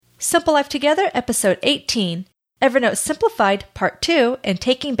Simple Life Together, Episode 18, Evernote Simplified, Part 2, and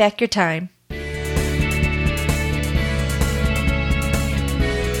Taking Back Your Time.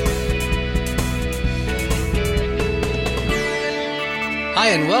 Hi,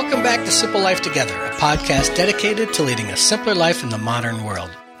 and welcome back to Simple Life Together, a podcast dedicated to leading a simpler life in the modern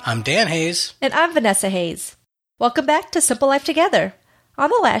world. I'm Dan Hayes. And I'm Vanessa Hayes. Welcome back to Simple Life Together. On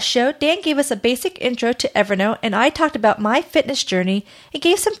the last show, Dan gave us a basic intro to Evernote, and I talked about my fitness journey and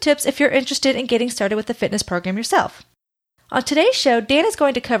gave some tips if you're interested in getting started with the fitness program yourself. On today's show, Dan is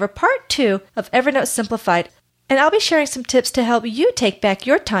going to cover Part 2 of Evernote Simplified, and I'll be sharing some tips to help you take back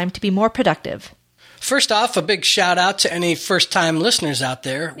your time to be more productive. First off, a big shout out to any first-time listeners out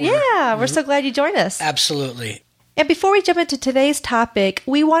there. We're so glad you joined us. Absolutely. And before we jump into today's topic,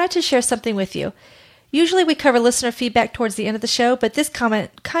 we wanted to share something with you. Usually we cover listener feedback towards the end of the show, but this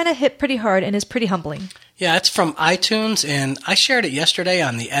comment kind of hit pretty hard and is pretty humbling. Yeah, it's from iTunes, and I shared it yesterday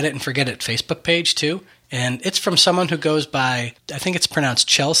on the Edit and Forget It Facebook page, too. And it's from someone who goes by, I think it's pronounced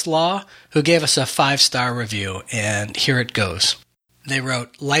Chelsea, who gave us a 5-star review, and here it goes. They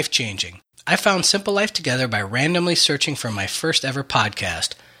wrote, "Life-changing. I found Simple Life Together by randomly searching for my first ever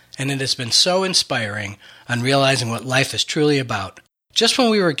podcast, and it has been so inspiring on realizing what life is truly about. Just when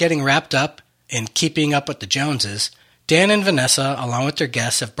we were getting wrapped up in keeping up with the Joneses, Dan and Vanessa, along with their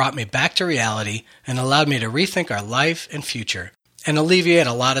guests, have brought me back to reality and allowed me to rethink our life and future, and alleviate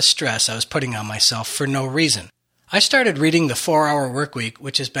a lot of stress I was putting on myself for no reason. I started reading The 4-Hour Workweek,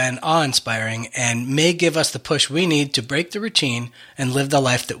 which has been awe-inspiring and may give us the push we need to break the routine and live the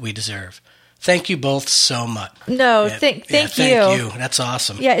life that we deserve. Thank you both so much." Thank you. Thank you. That's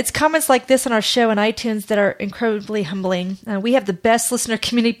awesome. Yeah, it's comments like this on our show on iTunes that are incredibly humbling. We have the best listener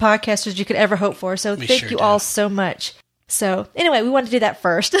community podcasters you could ever hope for, so thank you all so much. So anyway, we wanted to do that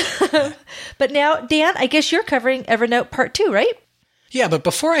first. But now, Dan, I guess you're covering Evernote Part 2, right? Yeah, but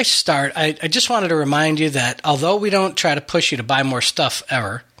before I start, I just wanted to remind you that although we don't try to push you to buy more stuff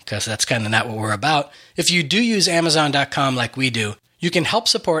ever, because that's kind of not what we're about, if you do use Amazon.com like we do, you can help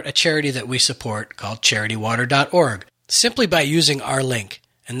support a charity that we support called charitywater.org simply by using our link.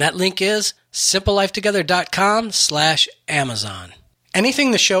 And that link is simplelifetogether.com/Amazon. Anything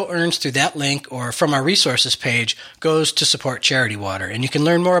the show earns through that link or from our resources page goes to support Charity Water, and you can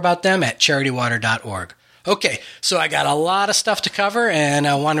learn more about them at charitywater.org. Okay, so I got a lot of stuff to cover, and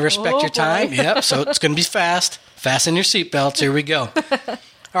I want to respect your time. Yep, so it's going to be fast. Fasten your seatbelts. Here we go.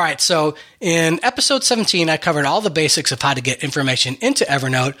 All right, so in episode 17, I covered all the basics of how to get information into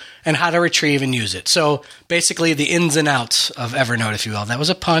Evernote and how to retrieve and use it. So basically the ins and outs of Evernote, if you will. That was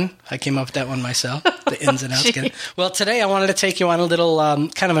a pun. I came up with that one myself, the ins and outs. Well, today I wanted to take you on a little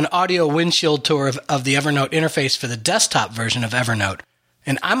kind of an audio windshield tour of the Evernote interface for the desktop version of Evernote.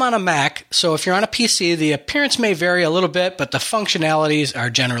 And I'm on a Mac, so if you're on a PC, the appearance may vary a little bit, but the functionalities are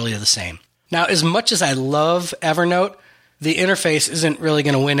generally the same. Now, as much as I love Evernote, the interface isn't really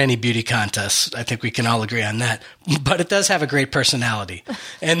going to win any beauty contests. I think we can all agree on that. But it does have a great personality.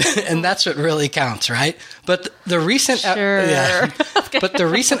 And that's what really counts, right? But the recent but the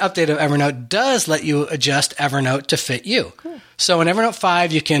recent update of Evernote does let you adjust Evernote to fit you. Cool. So in Evernote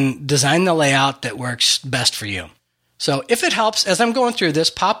 5, you can design the layout that works best for you. So if it helps, as I'm going through this,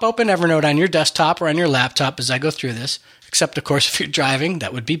 pop open Evernote on your desktop or on your laptop as I go through this. Except, of course, if you're driving,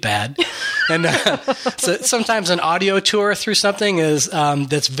 that would be bad. And so sometimes an audio tour through something is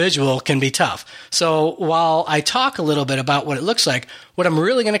that's visual can be tough. So while I talk a little bit about what it looks like, what I'm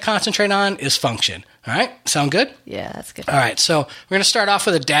really going to concentrate on is function. All right? Sound good? Yeah, that's good. All right, so we're going to start off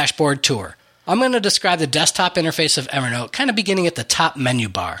with a dashboard tour. I'm going to describe the desktop interface of Evernote, kind of beginning at the top menu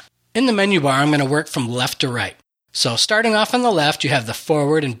bar. In the menu bar, I'm going to work from left to right. So starting off on the left, you have the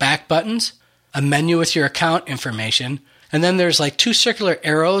forward and back buttons, a menu with your account information, and then there's like 2 circular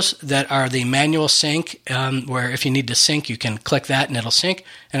arrows that are the manual sync, where if you need to sync, you can click that and it'll sync.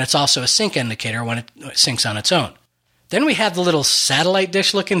 And it's also a sync indicator when it syncs on its own. Then we have the little satellite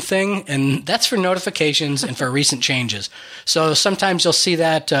dish looking thing, and that's for notifications and for recent changes. So sometimes you'll see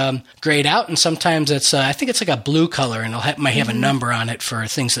that grayed out, and sometimes it's, I think it's like a blue color, and it might have a number on it for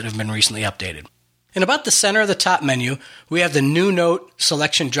things that have been recently updated. In about the center of the top menu, we have the New Note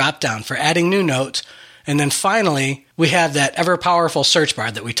selection drop-down for adding new notes. And then finally, we have that ever-powerful search bar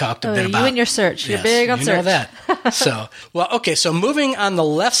that we talked a bit about. You and your search. You're big on search. You know that. So moving on the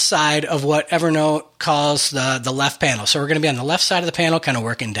left side of what Evernote calls the left panel. So we're going to be on the left side of the panel, kind of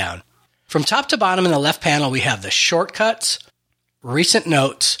working down. From top to bottom in the left panel, we have the shortcuts, recent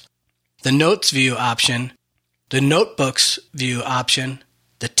notes, the notes view option, the notebooks view option,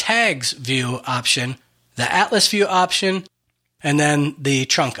 the tags view option, the atlas view option, and then the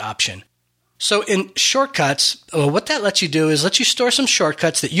trunk option. So in shortcuts, what that lets you do is let you store some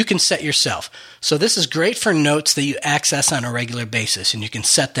shortcuts that you can set yourself. So this is great for notes that you access on a regular basis, and you can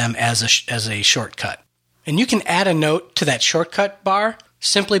set them as a shortcut. And you can add a note to that shortcut bar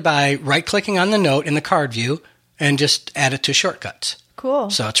simply by right-clicking on the note in the card view and just add it to shortcuts.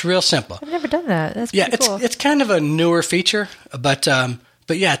 Cool. So it's real simple. I've never done that. That's pretty cool. It's kind of a newer feature, but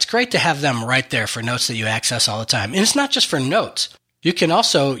yeah, it's great to have them right there for notes that you access all the time. And it's not just for notes. You can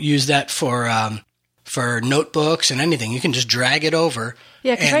also use that for notebooks and anything. You can just drag it over.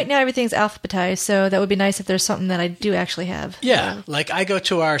 Yeah, because right now everything's alphabetized, so that would be nice if there's something that I do actually have. Yeah, like I go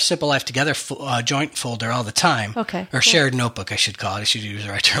to our Simple Life Together joint folder all the time. Okay. Or shared notebook, I should call it. I should use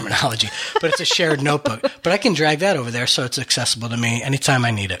the right terminology. But it's a shared notebook. But I can drag that over there so it's accessible to me anytime I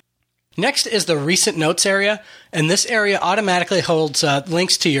need it. Next is the Recent Notes area, and this area automatically holds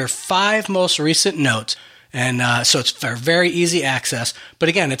links to your 5 most recent notes. And so it's for very easy access. But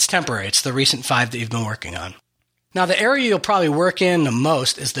again, it's temporary. It's the recent 5 that you've been working on. Now, the area you'll probably work in the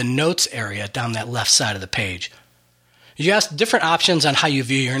most is the Notes area down that left side of the page. You have different options on how you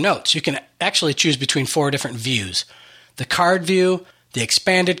view your notes. You can actually choose between 4 different views. The card view, the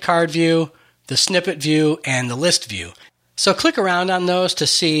expanded card view, the snippet view, and the list view. So click around on those to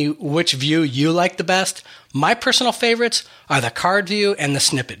see which view you like the best. My personal favorites are the card view and the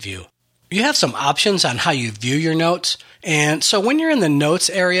snippet view. You have some options on how you view your notes. And so when you're in the notes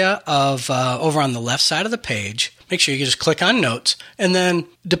area of over on the left side of the page, make sure you just click on notes. And then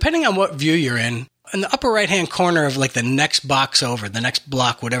depending on what view you're in the upper right-hand corner of like the next box over, the next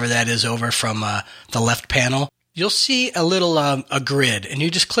block, whatever that is over from the left panel, you'll see a little a grid. And you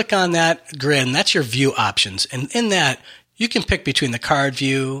just click on that grid, and that's your view options. And in that, you can pick between the card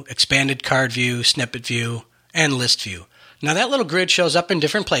view, expanded card view, snippet view, and list view. Now, that little grid shows up in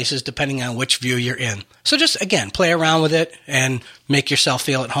different places depending on which view you're in. So just, again, play around with it and make yourself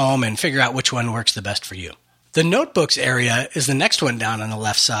feel at home and figure out which one works the best for you. The notebooks area is the next one down on the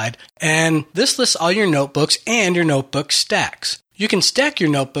left side, and this lists all your notebooks and your notebook stacks. You can stack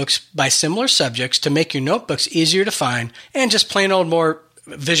your notebooks by similar subjects to make your notebooks easier to find and just plain old more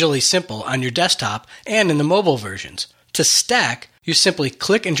visually simple on your desktop and in the mobile versions. To stack, you simply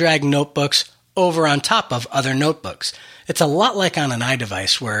click and drag notebooks over on top of other notebooks. It's a lot like on an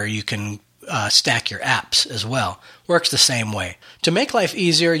iDevice where you can stack your apps as well. Works the same way. To make life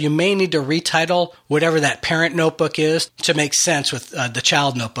easier, you may need to retitle whatever that parent notebook is to make sense with the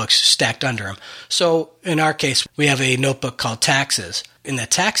child notebooks stacked under them. So in our case, we have a notebook called Taxes. In the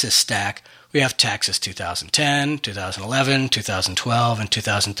Taxes stack, we have Taxes 2010, 2011, 2012, and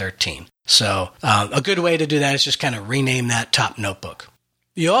 2013. So a good way to do that is just kind of rename that top notebook.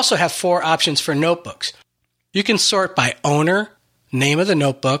 You also have 4 options for notebooks. You can sort by owner, name of the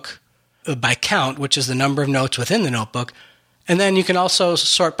notebook, by count, which is the number of notes within the notebook, and then you can also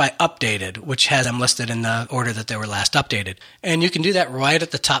sort by updated, which has them listed in the order that they were last updated. And you can do that right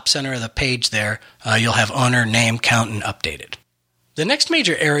at the top center of the page there. You'll have owner, name, count, and updated. The next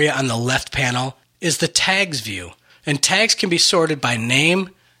major area on the left panel is the tags view, and tags can be sorted by name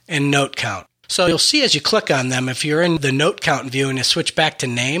and note count. So you'll see as you click on them, if you're in the note count view and you switch back to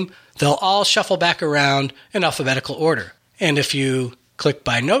name, they'll all shuffle back around in alphabetical order. And if you click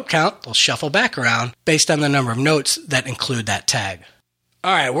by note count, they'll shuffle back around based on the number of notes that include that tag.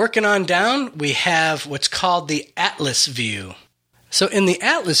 All right, working on down, we have what's called the Atlas view. So in the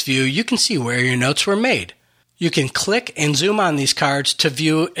Atlas view, you can see where your notes were made. You can click and zoom on these cards to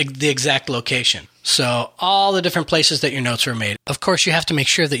view the exact location. So all the different places that your notes were made. Of course, you have to make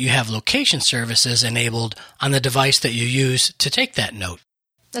sure that you have location services enabled on the device that you use to take that note.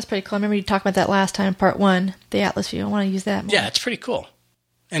 That's pretty cool. I remember you talked about that last time, part 1, the Atlas view. I want to use that more. Yeah, it's pretty cool.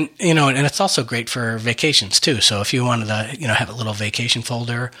 And, and it's also great for vacations too. So if you wanted to, have a little vacation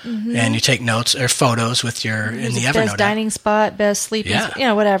folder and you take notes or photos with in the Evernote best dining spot, best sleeping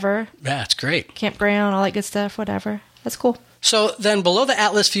spot, whatever. Yeah, it's great. Campground, all that good stuff, whatever. That's cool. So then below the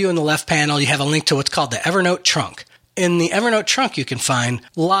Atlas view in the left panel, you have a link to what's called the Evernote trunk. In the Evernote trunk, you can find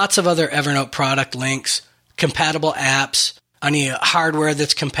lots of other Evernote product links, compatible apps, any hardware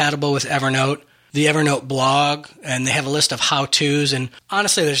that's compatible with Evernote, the Evernote blog, and they have a list of how-tos, and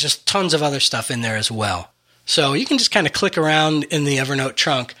honestly, there's just tons of other stuff in there as well. So you can just kind of click around in the Evernote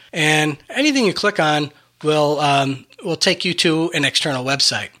trunk, and anything you click on will take you to an external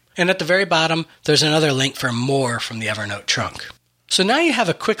website. And at the very bottom, there's another link for more from the Evernote trunk. So now you have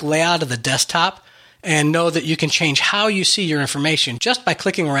a quick layout of the desktop and know that you can change how you see your information just by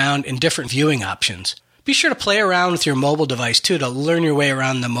clicking around in different viewing options. Be sure to play around with your mobile device, too, to learn your way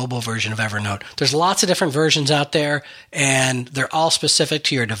around the mobile version of Evernote. There's lots of different versions out there, and they're all specific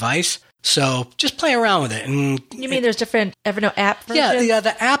to your device. So just play around with it. And You mean there's different Evernote app versions? Yeah, the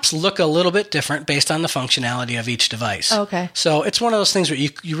apps look a little bit different based on the functionality of each device. Oh, okay. So it's one of those things where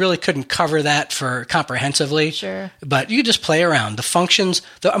you really couldn't cover that for comprehensively. Sure. But you just play around. The functions,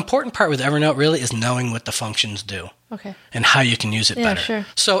 the important part with Evernote really is knowing what the functions do. Okay. And how you can use it better. Sure.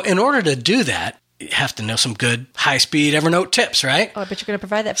 So in order to do that, you have to know some good high-speed Evernote tips, right? Oh, I bet you're going to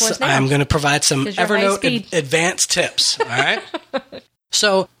provide that for us now. I'm going to provide some 'Cause you're Evernote advanced tips, all right?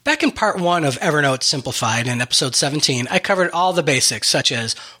 So back in part 1 of Evernote Simplified in episode 17, I covered all the basics, such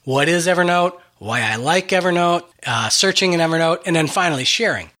as what is Evernote, why I like Evernote, searching in Evernote, and then finally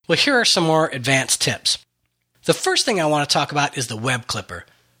sharing. Well, here are some more advanced tips. The first thing I want to talk about is the web clipper.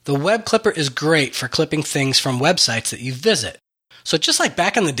 The web clipper is great for clipping things from websites that you visit. So just like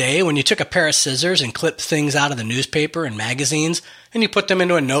back in the day when you took a pair of scissors and clipped things out of the newspaper and magazines and you put them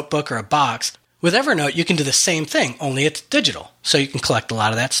into a notebook or a box, with Evernote you can do the same thing, only it's digital. So you can collect a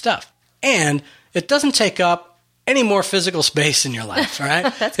lot of that stuff. And it doesn't take up any more physical space in your life, all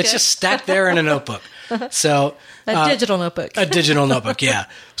right? It's just stacked there in a notebook. So a digital notebook. A digital notebook, yeah.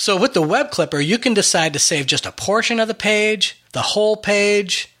 So with the web clipper, you can decide to save just a portion of the page, the whole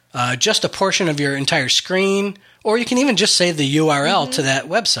page, just a portion of your entire screen, or you can even just save the URL to that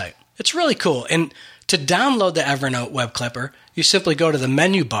website. It's really cool. And to download the Evernote web clipper, you simply go to the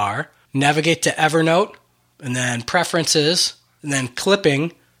menu bar, navigate to Evernote, and then Preferences, and then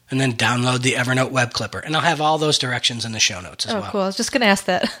Clipping, and then download the Evernote web clipper. And I'll have all those directions in the show notes as well. Oh, cool. I was just going to ask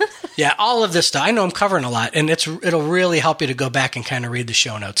that. Yeah, all of this stuff. I know I'm covering a lot, and it'll really help you to go back and kind of read the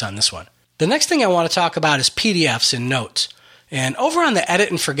show notes on this one. The next thing I want to talk about is PDFs and notes. And over on the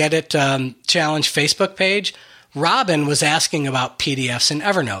Edit and Forget It Challenge Facebook page, Robin was asking about PDFs in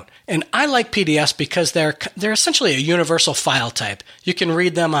Evernote. And I like PDFs because they're essentially a universal file type. You can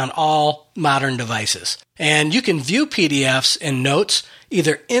read them on all modern devices. And you can view PDFs in notes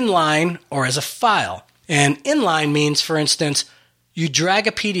either inline or as a file. And inline means, for instance, you drag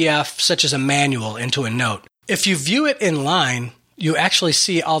a PDF such as a manual into a note. If you view it inline, you actually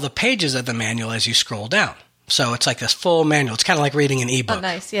see all the pages of the manual as you scroll down. So it's like this full manual. It's kind of like reading an ebook. Oh,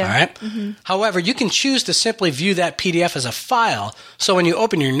 nice, yeah. All right? Mm-hmm. However, you can choose to simply view that PDF as a file. So when you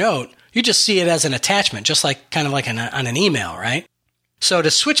open your note, you just see it as an attachment, just like kind of like on an email, right? So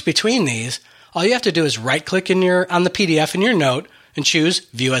to switch between these, all you have to do is right-click on the PDF in your note and choose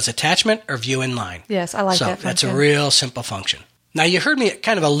View as Attachment or View Inline. Yes, I like that function. That's a real simple function. Now, you heard me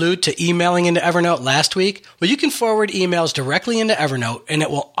kind of allude to emailing into Evernote last week. Well, you can forward emails directly into Evernote, and it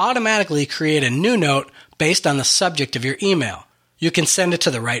will automatically create a new note based on the subject of your email. You can send it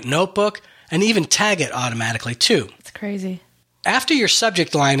to the right notebook and even tag it automatically, too. It's crazy. After your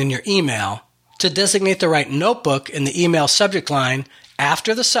subject line in your email, to designate the right notebook in the email subject line,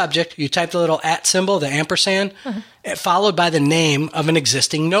 after the subject, you type the little @ symbol, the ampersand, followed by the name of an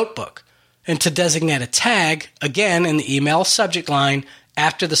existing notebook. And to designate a tag, again, in the email subject line,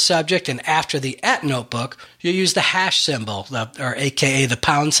 after the subject and after the @ notebook, you use the hash symbol, or AKA the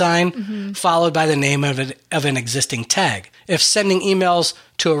pound sign, followed by the name of an existing tag. If sending emails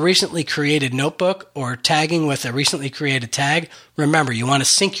to a recently created notebook or tagging with a recently created tag, remember, you want to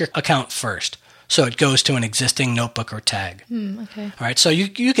sync your account first. So it goes to an existing notebook or tag. Okay. All right, so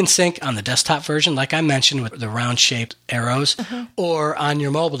you can sync on the desktop version, like I mentioned, with the round-shaped arrows, or on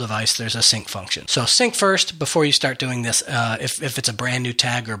your mobile device, there's a sync function. So sync first before you start doing this if it's a brand new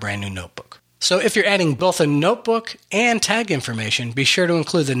tag or a brand new notebook. So if you're adding both a notebook and tag information, be sure to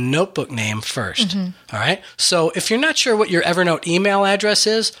include the notebook name first. All right, so if you're not sure what your Evernote email address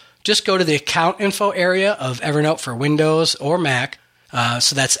is, just go to the account info area of Evernote for Windows or Mac.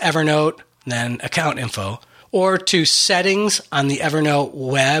 So that's Evernote, then account info, or to settings on the Evernote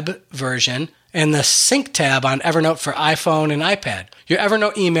web version and the sync tab on Evernote for iPhone and iPad. Your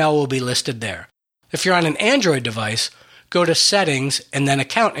Evernote email will be listed there. If you're on an Android device, go to settings and then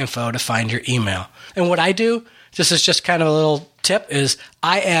account info to find your email. And what I do, this is just kind of a little tip, is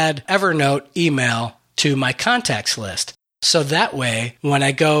I add Evernote email to my contacts list. So that way, when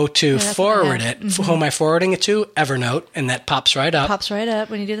I go to forward it, who am I forwarding it to? Evernote, and that pops right up. Pops right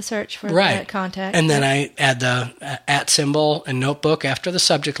up when you do the search for that contact. And then I add the @ symbol and notebook after the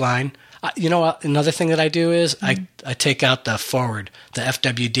subject line. You know what? Another thing that I do is I take out the forward, the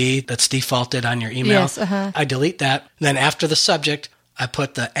FWD that's defaulted on your email. Yes, I delete that. Then after the subject, I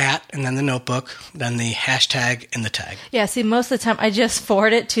put the @ and then the notebook, then the hashtag and the tag. Yeah, see, most of the time I just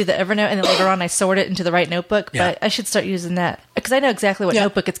forward it to the Evernote and then later on I sort it into the right notebook. But I should start using that because I know exactly what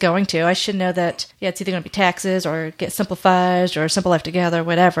notebook it's going to. I should know that, it's either going to be taxes or Get Simplified or Simple Life Together,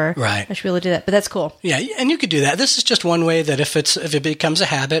 whatever. Right. I should be able to do that, but that's cool. Yeah, and you could do that. This is just one way that if it becomes a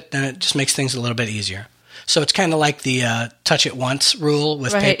habit, then it just makes things a little bit easier. So it's kind of like the touch it once rule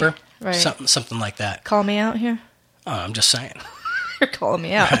with paper. Right. Something like that. Call me out here? Oh, I'm just saying. You're calling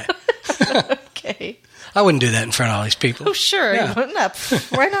me out. Right. Okay. I wouldn't do that in front of all these people. Oh, sure. Yeah.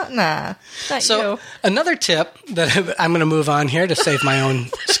 Why not? Nah. Not So you. another tip that I'm going to move on here to save my own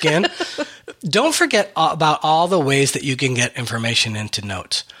skin. Don't forget about all the ways that you can get information into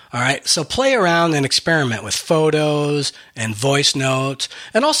notes. All right. So play around and experiment with photos and voice notes,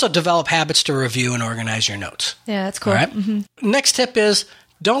 and also develop habits to review and organize your notes. Yeah, that's cool. All right. Next tip is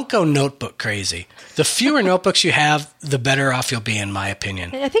don't go notebook crazy. The fewer notebooks you have, the better off you'll be, in my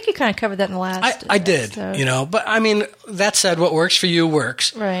opinion. I think you kind of covered that in the last. I did, episode. but I mean, that said, what works for you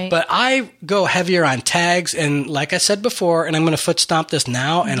works. Right. But I go heavier on tags, and like I said before, and I'm going to foot stomp this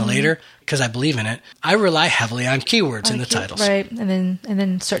now and later because I believe in it, I rely heavily on keywords in the titles. Right, and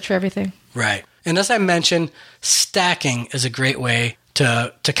then search for everything. Right. And as I mentioned, stacking is a great way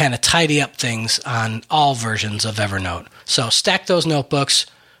to kind of tidy up things on all versions of Evernote. So stack those notebooks,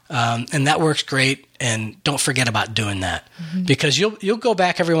 and that works great. And don't forget about doing that because you'll go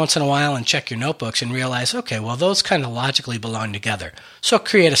back every once in a while and check your notebooks and realize, okay, well, those kind of logically belong together. So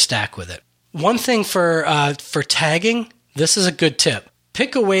create a stack with it. One thing for tagging, this is a good tip.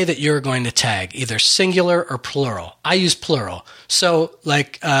 Pick a way that you're going to tag, either singular or plural. I use plural. So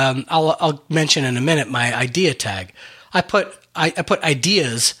like I'll mention in a minute my idea tag. I put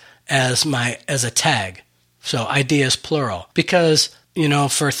ideas as a tag. So ideas plural because,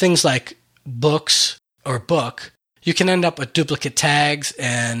 for things like books or book, you can end up with duplicate tags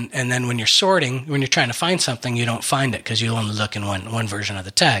and then when you're sorting, when you're trying to find something, you don't find it because you only look in one version of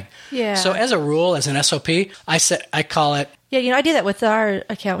the tag. Yeah. So as a rule, as an SOP, I call it. Yeah, I do that with our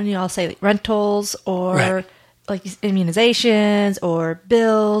account when I'll say like rentals or Right. like immunizations or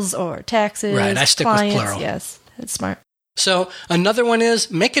bills or taxes. Right, I stick with clients. plural. Yes, that's smart. So another one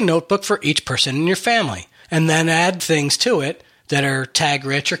is make a notebook for each person in your family and then add things to it that are tag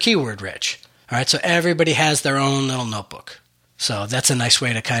rich or keyword rich. All right, so everybody has their own little notebook. So that's a nice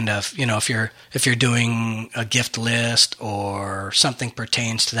way to kind of, if you're doing a gift list or something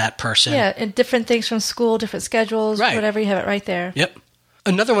pertains to that person. Yeah, and different things from school, different schedules, Right. whatever, you have it right there. Yep.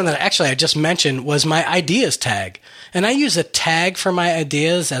 Another one that I just mentioned was my ideas tag. And I use a tag for my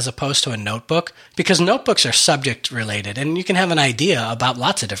ideas as opposed to a notebook because notebooks are subject related and you can have an idea about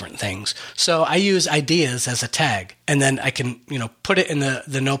lots of different things. So I use ideas as a tag and then I can, put it in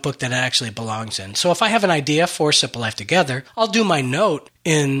the notebook that it actually belongs in. So if I have an idea for Simple Life Together, I'll do my note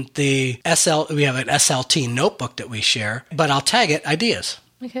in the we have an SLT notebook that we share, but I'll tag it ideas.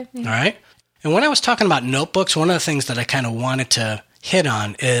 Okay. Yeah. All right. And when I was talking about notebooks, one of the things that I kind of wanted to hit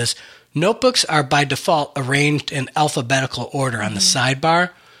on is notebooks are by default arranged in alphabetical order on the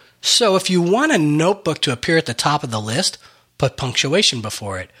sidebar. So if you want a notebook to appear at the top of the list, put punctuation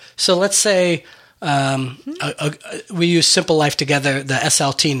before it. So let's say we use Simple Life Together, the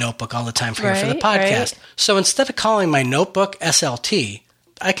SLT notebook all the time for the podcast. Right. So instead of calling my notebook SLT,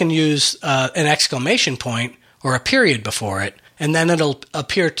 I can use an exclamation point or a period before it, and then it'll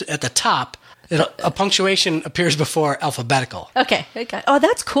appear at the top. A punctuation appears before alphabetical. Okay. Oh,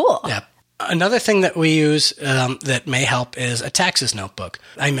 that's cool. Yeah. Another thing that we use that may help is a taxes notebook.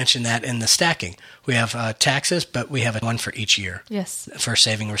 I mentioned that in the stacking. We have taxes, but we have one for each year. Yes. For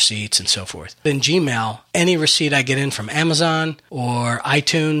saving receipts and so forth. In Gmail, any receipt I get in from Amazon or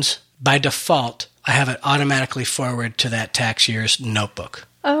iTunes, by default, I have it automatically forward to that tax year's notebook.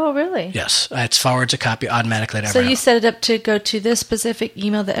 Oh, really? Yes. It forwards a copy automatically to Evernote. So you set it up to go to this specific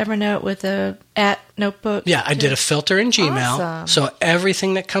email, the Evernote, with a @notebook? Yeah, I did a filter in Gmail. Awesome. So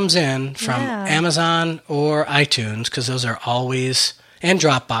everything that comes in from Amazon or iTunes, because those are always, and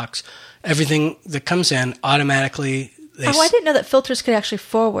Dropbox, everything that comes in automatically. I didn't know that filters could actually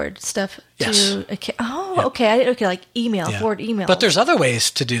forward stuff Yes. to okay. Okay, like email, forward email. But there's other ways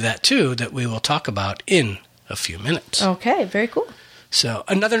to do that too that we will talk about in a few minutes. Okay, very cool. So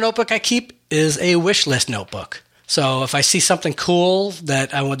another notebook I keep is a wish list notebook. So if I see something cool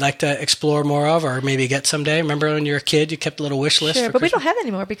that I would like to explore more of or maybe get someday, remember when you were a kid, you kept a little wish list? Sure, for but we Christmas? don't have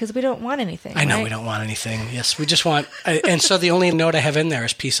any more because we don't want anything. I know, right? we don't want anything. Yes, we just want, and so the only note I have in there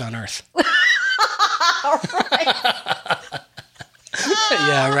is peace on earth.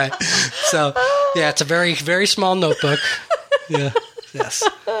 Yeah, right. So, yeah, it's a very, very small notebook. Yeah. Yes.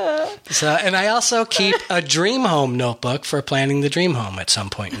 So, and I also keep a dream home notebook for planning the dream home at some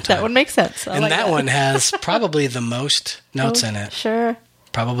point in time. That one makes sense. And that one has probably the most notes in it. Sure.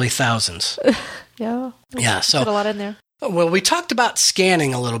 Probably thousands. Yeah. Yeah. So Put a lot in there. Well, we talked about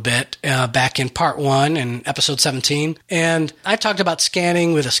scanning a little bit back in part 1 in episode 17. And I talked about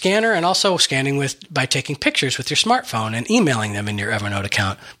scanning with a scanner and also scanning by taking pictures with your smartphone and emailing them in your Evernote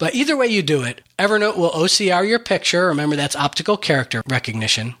account. But either way you do it, Evernote will OCR your picture. Remember, that's optical character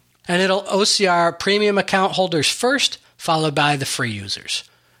recognition. And it'll OCR premium account holders first, followed by the free users.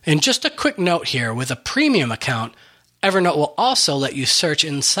 And just a quick note here, with a premium account, Evernote will also let you search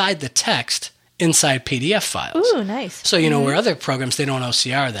inside the text inside PDF files. Ooh, nice. So, where other programs, they don't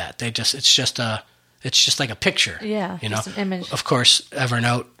OCR that. It's just like a picture. Yeah, just an image. Of course,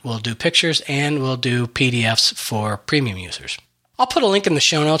 Evernote will do pictures and will do PDFs for premium users. I'll put a link in the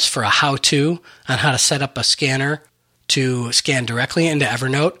show notes for a how-to on how to set up a scanner to scan directly into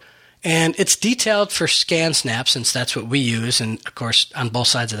Evernote. And it's detailed for ScanSnap, since that's what we use. And, of course, on both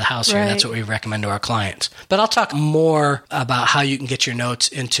sides of the house here, that's what we recommend to our clients. But I'll talk more about how you can get your notes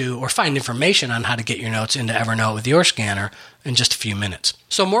into, or find information on how to get your notes into Evernote with your scanner in just a few minutes.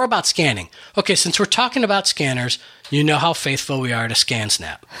 So more about scanning. Okay, since we're talking about scanners, you know how faithful we are to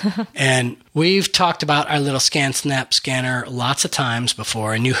ScanSnap. And we've talked about our little ScanSnap scanner lots of times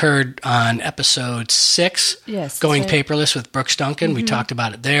before. And you heard on episode 6, Going Paperless with Brooks Duncan, we talked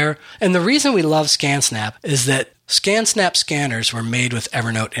about it there. And the reason we love ScanSnap is that ScanSnap scanners were made with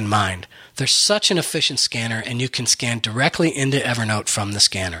Evernote in mind. They're such an efficient scanner, and you can scan directly into Evernote from the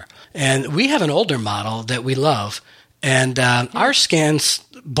scanner. And we have an older model that we love. And ours scans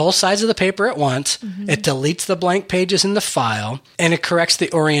both sides of the paper at once. It deletes the blank pages in the file, and it corrects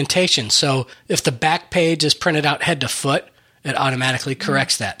the orientation. So if the back page is printed out head to foot, it automatically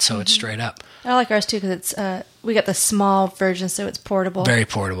corrects that, so it's straight up. I like ours too, because it's we got the small version, so it's portable. Very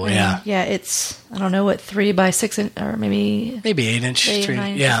portable, yeah. Yeah, it's, I don't know, 3 by 6 or maybe 8 inch, 8 or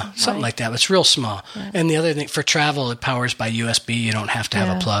 9 yeah, something like that. It's real small. Yeah. And the other thing, for travel, it powers by USB. You don't have to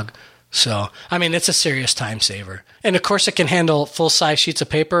have a plug. So, it's a serious time saver. And, of course, it can handle full-size sheets of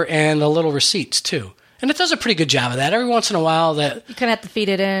paper and a little receipts, too. And it does a pretty good job of that. Every once in a while, that you kind of have to feed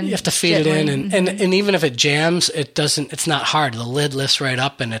it in. You have to feed it in, and even if it jams, it's not hard. The lid lifts right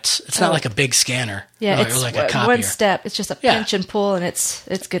up, and it's not like a big scanner. Yeah, it's like a copier. One step. It's just a pinch and pull, and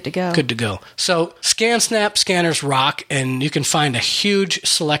it's good to go. Good to go. So ScanSnap scanners rock, and you can find a huge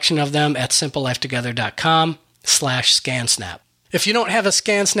selection of them at simplelifetogether.com/ScanSnap. If you don't have a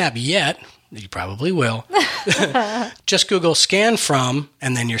ScanSnap yet, you probably will. Just Google scan from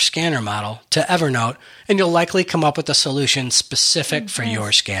and then your scanner model to Evernote, and you'll likely come up with a solution specific for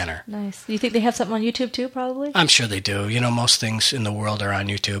your scanner. Nice. Do you think they have something on YouTube too, probably? I'm sure they do. Most things in the world are on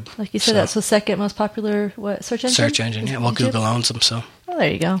YouTube. Like you said, that's the second most popular search engine? Search engine, yeah. Well, YouTube? Google owns them, so. Well,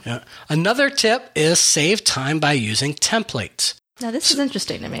 there you go. Yeah. Another tip is save time by using templates. Now, this is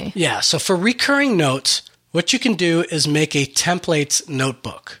interesting to me. Yeah. So for recurring notes, what you can do is make a templates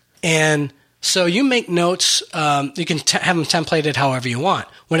notebook. And so you make notes, you can have them templated however you want.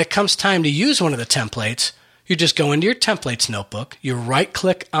 When it comes time to use one of the templates, you just go into your templates notebook, you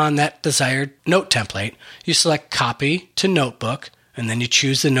right-click on that desired note template, you select copy to notebook, and then you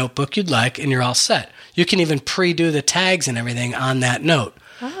choose the notebook you'd like, and you're all set. You can even pre-do the tags and everything on that note.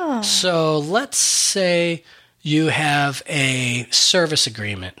 Oh. So let's say you have a service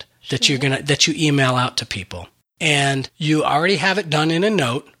agreement that you email out to people, and you already have it done in a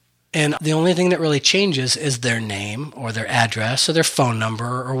note, and the only thing that really changes is their name or their address or their phone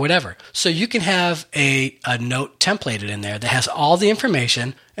number or whatever. So you can have a note templated in there that has all the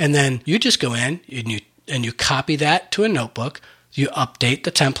information, and then you just go in and you copy that to a notebook. You update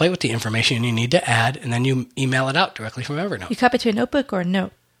the template with the information you need to add, and then you email it out directly from Evernote. You copy it to a notebook or a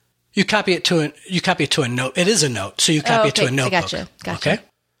note? You copy it to a note. It is a note, so you copy it to a notebook. Gotcha. Okay.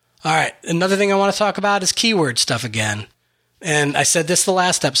 All right. Another thing I want to talk about is keyword stuff again. And I said this the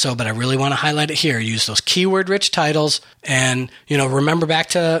last episode, but I really want to highlight it here. Use those keyword-rich titles. And, remember back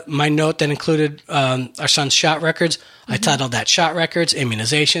to my note that included our son's shot records. I titled that shot records,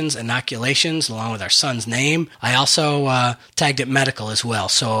 immunizations, inoculations, along with our son's name. I also tagged it medical as well.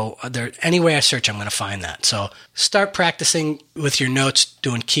 So any way I search, I'm going to find that. So start practicing with your notes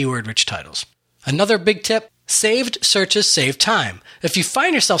doing keyword-rich titles. Another big tip, saved searches save time. If you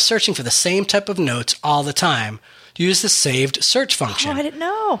find yourself searching for the same type of notes all the time, use the saved search function. Oh, I didn't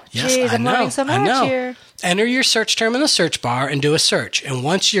know. Yes, Jeez, I'm learning so much here. Enter your search term in the search bar and do a search. And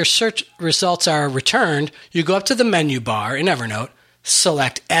once your search results are returned, you go up to the menu bar in Evernote,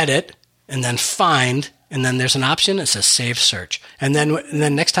 select Edit, and then Find, and then there's an option that says Save Search. And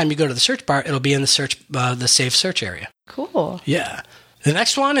then next time you go to the search bar, it'll be in the Save Search area. Cool. Yeah. The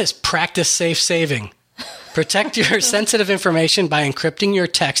next one is practice safe saving. Protect your sensitive information by encrypting your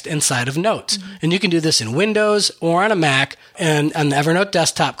text inside of Notes. And you can do this in Windows or on a Mac. And on the Evernote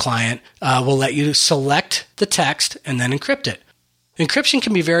desktop client will let you select the text and then encrypt it. Encryption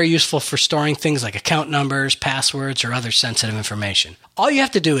can be very useful for storing things like account numbers, passwords, or other sensitive information. All you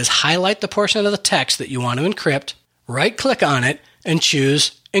have to do is highlight the portion of the text that you want to encrypt, right-click on it, and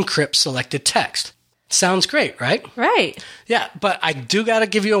choose Encrypt Selected Text. Sounds great, right? Right. Yeah, but I do got to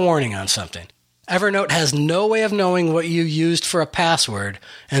give you a warning on something. Evernote has no way of knowing what you used for a password,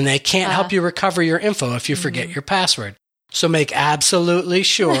 and they can't help you recover your info if you forget your password. So make absolutely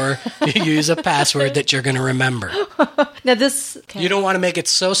sure you use a password that you're going to remember. Now this... Okay. You don't want to make it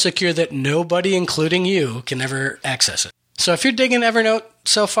so secure that nobody, including you, can ever access it. So if you're digging Evernote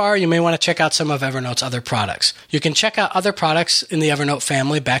so far, you may want to check out some of Evernote's other products. You can check out other products in the Evernote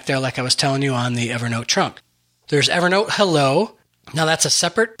family back there, like I was telling you, on the Evernote trunk. There's Evernote Hello. Now, that's a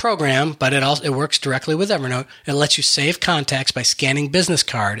separate program, but it works directly with Evernote. It lets you save contacts by scanning business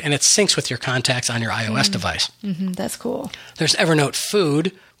card, and it syncs with your contacts on your iOS device. Mm-hmm, that's cool. There's Evernote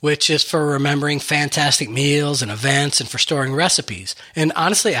Food, which is for remembering fantastic meals and events and for storing recipes. And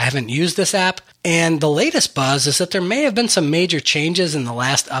honestly, I haven't used this app. And the latest buzz is that there may have been some major changes in the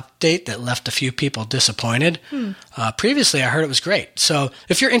last update that left a few people disappointed. Previously, I heard it was great. So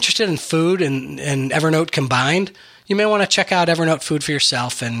if you're interested in food and Evernote combined, you may want to check out Evernote Food for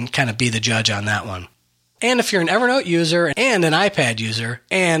yourself and kind of be the judge on that one. And if you're an Evernote user and an iPad user,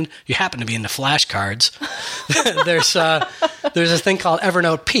 and you happen to be into flashcards, there's a thing called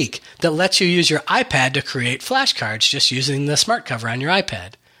Evernote Peek that lets you use your iPad to create flashcards just using the smart cover on your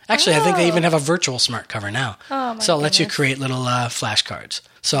iPad. Actually, I think they even have a virtual smart cover now. So it lets you create little flashcards.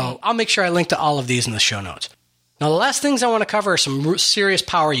 So I'll make sure I link to all of these in the show notes. Now, the last things I want to cover are some serious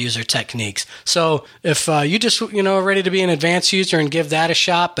power user techniques. So if you just, are ready to be an advanced user and give that a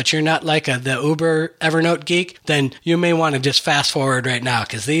shot, but you're not like the uber Evernote geek, then you may want to just fast forward right now,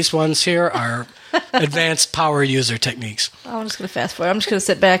 because these ones here are advanced power user techniques. I'm just going to fast forward. I'm just going to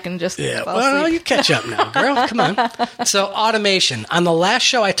sit back and just fall asleep. You catch up now, girl. Come on. So automation. On the last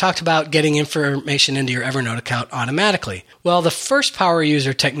show, I talked about getting information into your Evernote account automatically. Well, the first power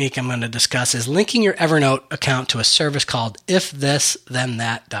user technique I'm going to discuss is linking your Evernote account to a service called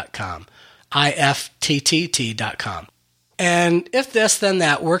ifthisthenthat.com. IFTTT.com. And If This Then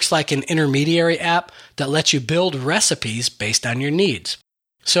That works like an intermediary app that lets you build recipes based on your needs.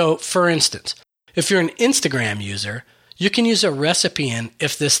 So, for instance, if you're an Instagram user, you can use a recipe in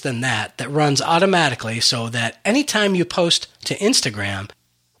If This Then That runs automatically so that anytime you post to Instagram,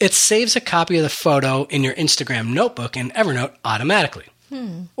 it saves a copy of the photo in your Instagram notebook in Evernote automatically.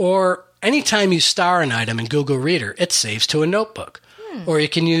 Or anytime you star an item in Google Reader, it saves to a notebook. Or you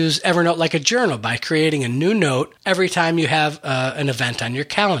can use Evernote like a journal by creating a new note every time you have an event on your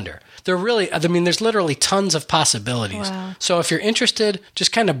calendar. There's literally tons of possibilities. Wow. So if you're interested,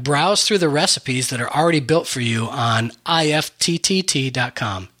 just kind of browse through the recipes that are already built for you on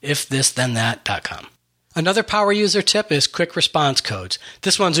IFTTT.com, ifthisthenthat.com. Another power user tip is quick response codes.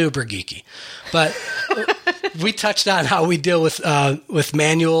 This one's uber geeky, but we touched on how we deal with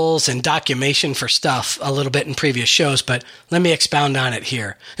manuals and documentation for stuff a little bit in previous shows, but let me expound on it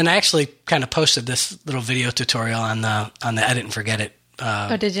here. And I actually kind of posted this little video tutorial on the Edit and Forget It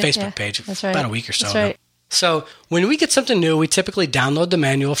Facebook page about a week or so ago. Right. So when we get something new, we typically download the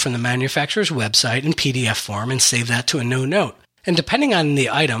manual from the manufacturer's website in PDF form and save that to a new note. And depending on the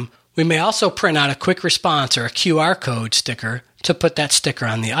item, we may also print out a quick response or a QR code sticker to put that sticker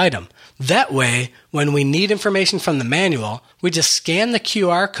on the item. That way, when we need information from the manual, we just scan the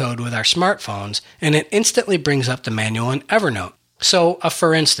QR code with our smartphones and it instantly brings up the manual in Evernote. So,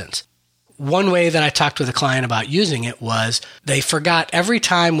 for instance, one way that I talked with a client about using it was they forgot every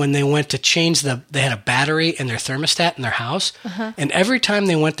time when they went to change they had a battery in their thermostat in their house, and every time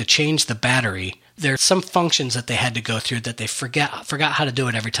they went to change the battery, there's some functions that they had to go through that they forgot how to do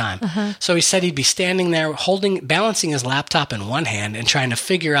it every time. So he said he'd be standing there balancing his laptop in one hand and trying to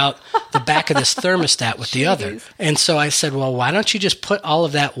figure out the back of this thermostat with the other. And so I said, well, why don't you just put all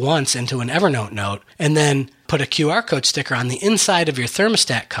of that once into an Evernote note and then put a QR code sticker on the inside of your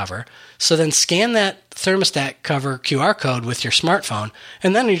thermostat cover. So then scan that thermostat cover QR code with your smartphone,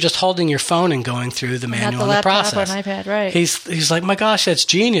 and then you're just holding your phone and going through the manual and the process. Not the laptop or an iPad, right. He's like, my gosh, that's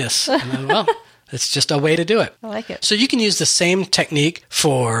genius. And then, well, it's just a way to do it. I like it. So you can use the same technique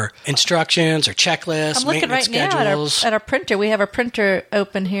for instructions or checklists, I'm looking maintenance right schedules. now at our printer. We have a printer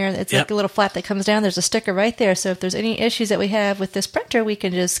open here. It's like a little flap that comes down. There's a sticker right there. So if there's any issues that we have with this printer, we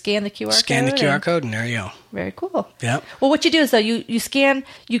can just scan the QR code. Scan the QR code, and there you go. Very cool. Yep. Well, what you do is, though, you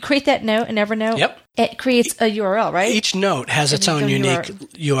create that note in Evernote. Yep. It creates a URL, right? Each note has its own unique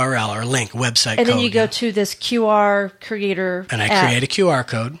URL or link, website code. And then you go to this QR creator and I app, create a QR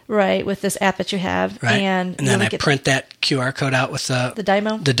code. Right, with this app that you have. Right. And then I print that QR code out with the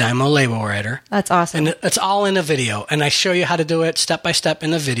Dymo label writer. That's awesome. And it's all in a video. And I show you how to do it step by step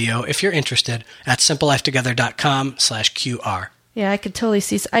in the video if you're interested at simplelifetogether.com/QR. Yeah, I could totally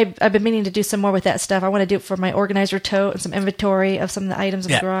see. I've been meaning to do some more with that stuff. I want to do it for my organizer tote and some inventory of some of the items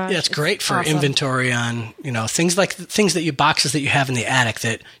in the garage. Yeah, it's great for inventory on, things boxes that you have in the attic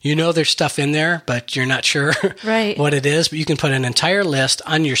that there's stuff in there, but you're not sure what it is. But you can put an entire list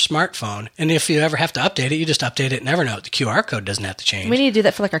on your smartphone, and if you ever have to update it, you just update it in Evernote. The QR code doesn't have to change. We need to do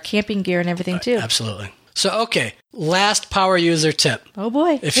that for like our camping gear and everything too. Absolutely. So, okay, last power user tip. Oh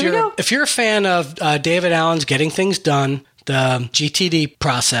boy, here we go. If you're a fan of David Allen's Getting Things Done, the GTD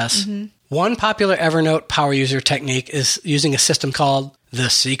process, one popular Evernote power user technique is using a system called the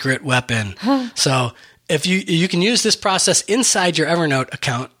secret weapon. So if you can use this process inside your Evernote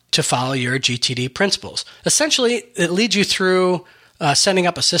account to follow your GTD principles. Essentially, it leads you through setting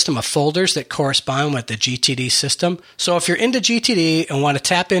up a system of folders that correspond with the GTD system. So if you're into GTD and want to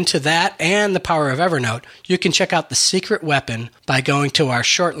tap into that and the power of Evernote, you can check out the secret weapon by going to our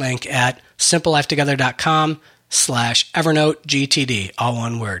short link at simplelifetogether.com/Evernote GTD, all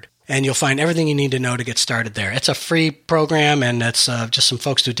one word. And you'll find everything you need to know to get started there. It's a free program, and it's just some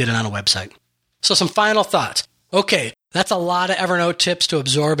folks who did it on a website. So some final thoughts. Okay, that's a lot of Evernote tips to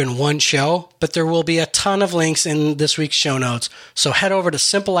absorb in one show, but there will be a ton of links in this week's show notes. So head over to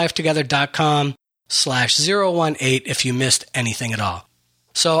simplelifetogether.com/018 if you missed anything at all.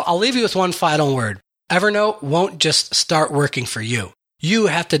 So I'll leave you with one final word. Evernote won't just start working for you. You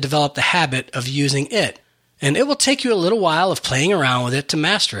have to develop the habit of using it. And it will take you a little while of playing around with it to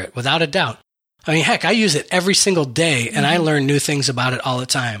master it, without a doubt. I mean, heck, I use it every single day, and I learn new things about it all the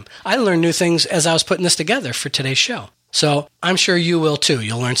time. I learned new things as I was putting this together for today's show. So I'm sure you will too.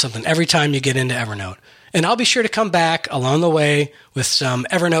 You'll learn something every time you get into Evernote. And I'll be sure to come back along the way with some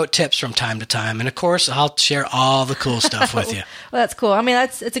Evernote tips from time to time. And of course, I'll share all the cool stuff with you. Well, that's cool. I mean,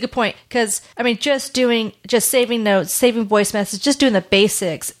 it's a good point. Because, I mean, just saving notes, saving voice messages, just doing the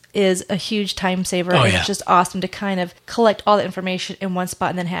basics is a huge time saver. And it's just awesome to kind of collect all the information in one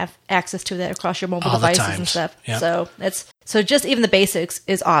spot and then have access to that across your mobile devices and stuff. Yep. So just even the basics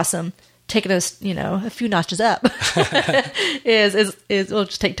is awesome. Taking us, a few notches up it'll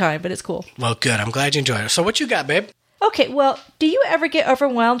just take time, but it's cool. Well, good. I'm glad you enjoyed it. So what you got, babe? Okay, well, do you ever get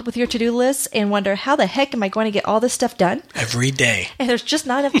overwhelmed with your to-do lists and wonder, how the heck am I going to get all this stuff done? Every day. And there's just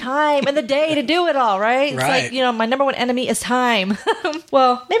not enough time in the day to do it all, right? It's like, my number one enemy is time.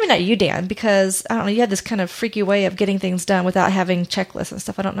 Well, maybe not you, Dan, because, I don't know, you have this kind of freaky way of getting things done without having checklists and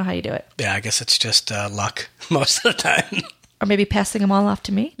stuff. I don't know how you do it. Yeah, I guess it's just luck most of the time. Or maybe passing them all off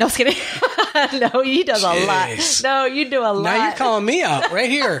to me. No, I was kidding. No, he does a lot. No, you do a lot. Now you're calling me out right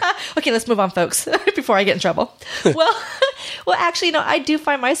here. Okay, let's move on, folks, before I get in trouble. Well, actually, I do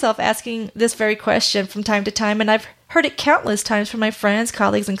find myself asking this very question from time to time, and I've heard it countless times from my friends,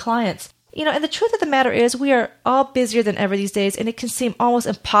 colleagues, and clients. And the truth of the matter is we are all busier than ever these days, and it can seem almost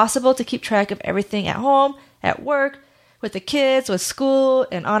impossible to keep track of everything at home, at work, with the kids, with school,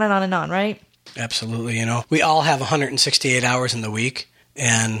 and on and on and on, right? Absolutely. We all have 168 hours in the week,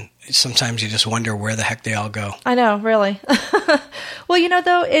 and sometimes you just wonder where the heck they all go. I know, really. Well,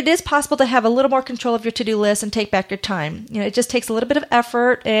 though, it is possible to have a little more control of your to-do list and take back your time. It just takes a little bit of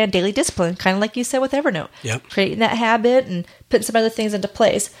effort and daily discipline, kind of like you said with Evernote. Yep. Creating that habit and putting some other things into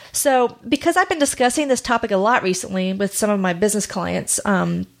place. So, because I've been discussing this topic a lot recently with some of my business clients, I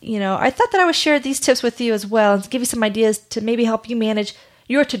thought that I would share these tips with you as well and give you some ideas to maybe help you manage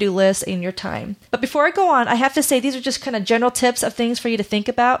your to-do list and your time. But before I go on, I have to say these are just kind of general tips of things for you to think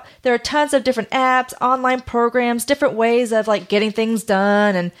about. There are tons of different apps, online programs, different ways of getting things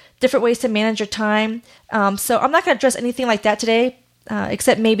done and different ways to manage your time. So I'm not going to address anything like that today,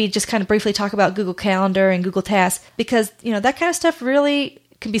 except maybe just kind of briefly talk about Google Calendar and Google Tasks, because that kind of stuff really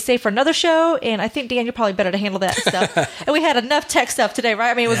can be saved for another show, and I think, Dan, you're probably better to handle that stuff. And we had enough tech stuff today,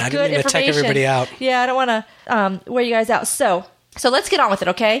 right? I mean, it was good information. Tech everybody out. Yeah, I don't want to wear you guys out. So let's get on with it,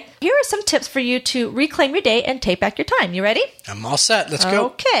 okay? Here are some tips for you to reclaim your day and take back your time. You ready? I'm all set. Let's go.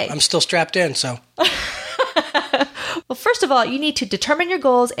 Okay. I'm still strapped in, so. Well, first of all, you need to determine your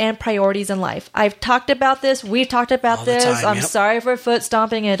goals and priorities in life. I've talked about this. We've talked about this. I'm sorry for foot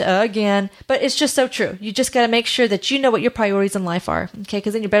stomping it again, but it's just so true. You just got to make sure that you know what your priorities in life are, okay?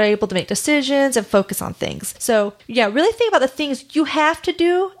 Because then you're better able to make decisions and focus on things. So, yeah, really think about the things you have to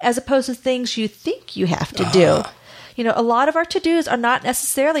do as opposed to things you think you have to do. A lot of our to-dos are not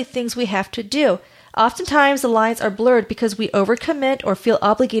necessarily things we have to do. Oftentimes, the lines are blurred because we overcommit or feel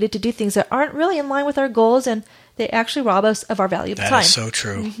obligated to do things that aren't really in line with our goals, and they actually rob us of our valuable time. That is so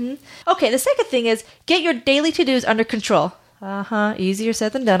true. Mm-hmm. Okay, the second thing is get your daily to-dos under control. Easier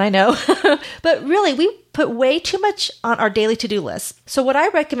said than done, I know. But really, we put way too much on our daily to-do list. So what I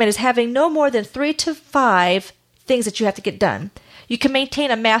recommend is having no more than 3 to 5 things that you have to get done. You can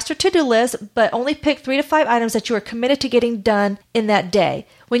maintain a master to-do list, but only pick 3 to 5 items that you are committed to getting done in that day.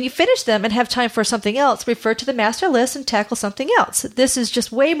 When you finish them and have time for something else, refer to the master list and tackle something else. This is just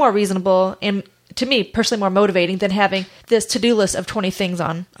way more reasonable and, to me, personally more motivating than having this to-do list of 20 things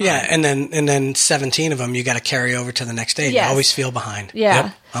on. Yeah, and then 17 of them you got to carry over to the next day. Yes. You always feel behind. Yeah.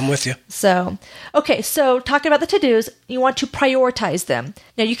 Yep, I'm with you. So talking about the to-dos, you want to prioritize them.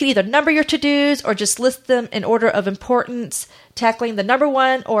 Now, you can either number your to-dos or just list them in order of importance, tackling the number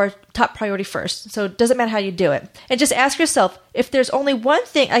one or top priority first. So it doesn't matter how you do it. And just ask yourself, if there's only one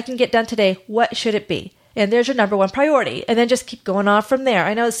thing I can get done today, what should it be? And there's your number one priority. And then just keep going on from there.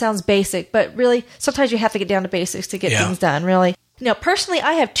 I know it sounds basic, but really, sometimes you have to get down to basics to get things done, really. Now, personally,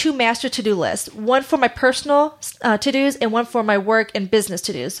 I have 2 master to-do lists, one for my personal to-dos and one for my work and business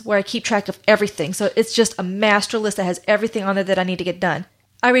to-dos, where I keep track of everything. So it's just a master list that has everything on there that I need to get done.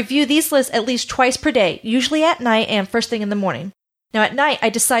 I review these lists at least twice per day, usually at night and first thing in the morning. Now, at night, I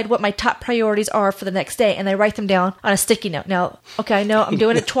decide what my top priorities are for the next day, and I write them down on a sticky note. Now, okay, I know I'm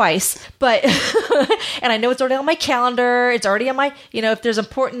doing it twice, but, and I know it's already on my calendar. It's already on my, if there's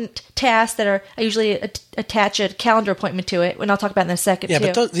important tasks I usually attach a calendar appointment to it, and I'll talk about it in a second, too.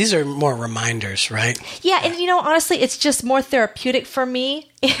 Yeah, but these are more reminders, right? Yeah, and, honestly, it's just more therapeutic for me.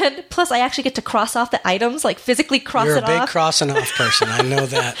 And plus, I actually get to cross off the items, like physically cross it off. You're a big crossing off person. I know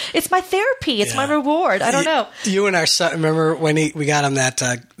that. It's my therapy. It's my reward. I don't know. You and our son, remember when we got him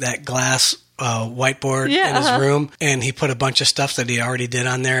that glass whiteboard in his room, and he put a bunch of stuff that he already did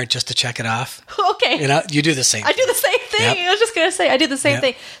on there just to check it off? Okay. You do the same I do the same thing. Yep. I was just going to say, I do the same Yep.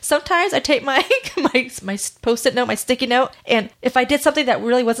 thing. Sometimes I take my Post-it note, my sticky note, and if I did something that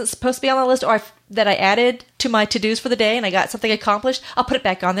really wasn't supposed to be on the list, or that I added to my to-dos for the day and I got something accomplished, I'll put it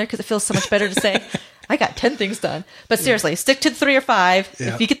back on there because it feels so much better to say, I got 10 things done. But seriously, stick to 3 or 5.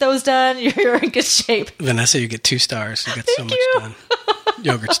 Yeah. If you get those done, you're in good shape. Vanessa, you get 2 stars. You got so much done.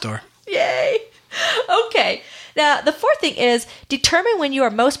 Yogurt store. Yay. Okay. Now, the 4th thing is determine when you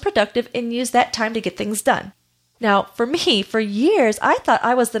are most productive and use that time to get things done. Now, for me, for years, I thought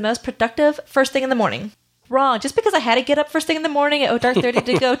I was the most productive first thing in the morning. Wrong. Just because I had to get up first thing in the morning at dark 30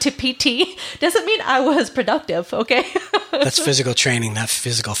 to go to PT doesn't mean I was productive, okay? That's physical training, not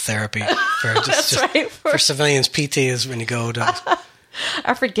physical therapy. That's right. For civilians, PT is when you go to...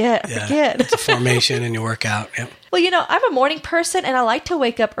 I forget. It's a formation and you work out. Yep. Well, I'm a morning person and I like to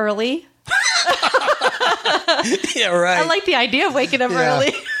wake up early. Yeah, right. I like the idea of waking up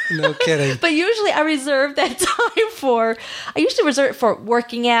early. No kidding. But usually I reserve that time for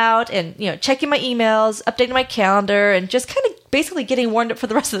working out and, checking my emails, updating my calendar, and just kind of basically getting warmed up for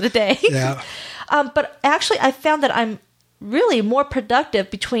the rest of the day. Yeah. But actually I found that I'm really more productive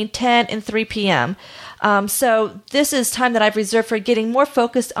between 10 and 3 p.m. So this is time that I've reserved for getting more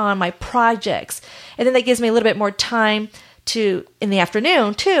focused on my projects. And then that gives me a little bit more time in the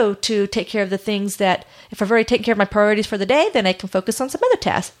afternoon, too, to take care of the things that, if I've already taken care of my priorities for the day, then I can focus on some other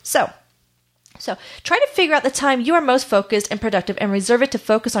tasks. So try to figure out the time you are most focused and productive and reserve it to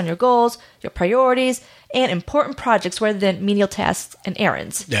focus on your goals, your priorities, and important projects rather than menial tasks and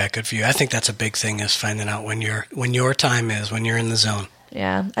errands. Yeah, good for you. I think that's a big thing, is finding out when your time is, when you're in the zone.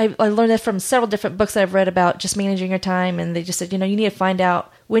 Yeah, I learned that from several different books that I've read about just managing your time, and they just said, you need to find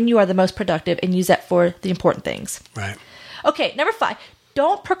out when you are the most productive and use that for the important things. Right. Okay, number 5,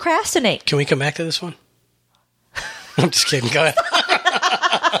 don't procrastinate. Can we come back to this one? I'm just kidding. Go ahead.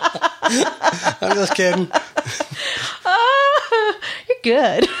 I'm just kidding. You're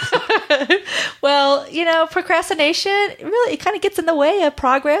good. Well, procrastination, really, it kind of gets in the way of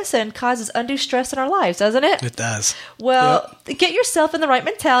progress and causes undue stress in our lives, doesn't it? It does. Well, Get yourself in the right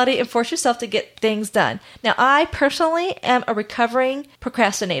mentality and force yourself to get things done. Now, I personally am a recovering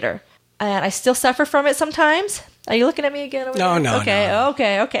procrastinator, and I still suffer from it sometimes. Are you looking at me again? No. Okay.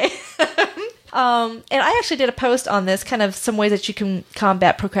 And I actually did a post on this, kind of some ways that you can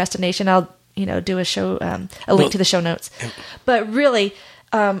combat procrastination. I'll, do a show, a link to the show notes. Yep. But really,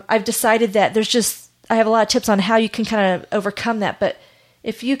 I've decided that I have a lot of tips on how you can kind of overcome that. But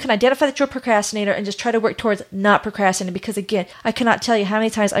if you can identify that you're a procrastinator and just try to work towards not procrastinating, because again, I cannot tell you how many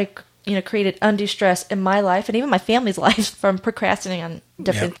times I created undue stress in my life and even my family's life from procrastinating on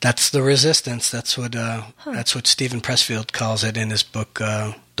different. Yep. That's the resistance. That's what Stephen Pressfield calls it in his book,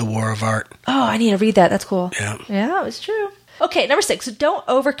 The War of Art. Oh, I need to read that. That's cool. Yeah, it's true. Okay, number 6, don't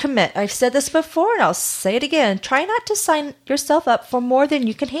overcommit. I've said this before and I'll say it again. Try not to sign yourself up for more than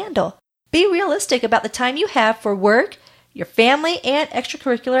you can handle. Be realistic about the time you have for work, your family, and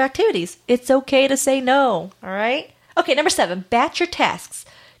extracurricular activities. It's okay to say no, all right? Okay, number 7, batch your tasks.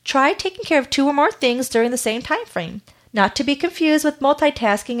 Try taking care of 2 or more things during the same time frame. not to be confused with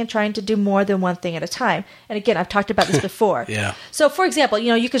multitasking and trying to do more than one thing at a time. And again, I've talked about this before. Yeah. So, for example,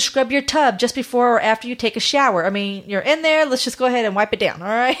 you can scrub your tub just before or after you take a shower. I mean, you're in there, let's just go ahead and wipe it down, all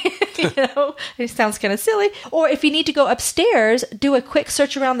right? It sounds kind of silly. Or if you need to go upstairs, do a quick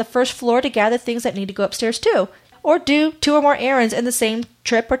search around the first floor to gather things that need to go upstairs too. Or do 2 or more errands in the same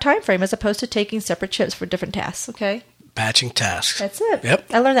trip or time frame as opposed to taking separate trips for different tasks, okay? Batching tasks. That's it. Yep.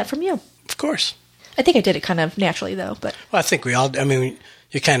 I learned that from you. Of course. I think I did it kind of naturally, though. But Well, I think we all,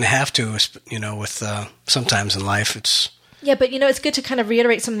 you kind of have to, with sometimes in life it's... yeah, but it's good to kind of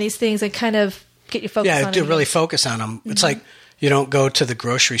reiterate some of these things and kind of get your focus on Yeah, to them. really focus on them. It's like you don't go to the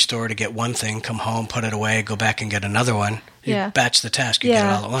grocery store to get one thing, come home, put it away, go back and get another one. You batch the task, you get it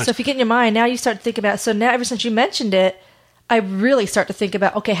all at once. So if you get in your mind, now you start to think about, so now ever since you mentioned it, I really start to think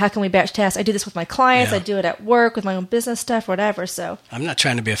about, okay, how can we batch tasks? I do this with my clients. Yeah. I do it at work with my own business stuff, whatever. So I'm not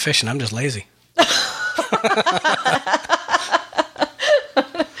trying to be efficient. I'm just lazy.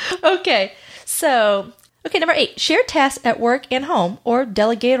 Okay. So, number 8, share tasks at work and home or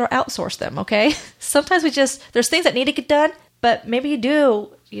delegate or outsource them, okay? Sometimes there's things that need to get done, but maybe you do,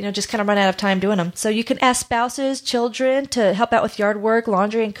 just kind of run out of time doing them. So you can ask spouses, children to help out with yard work,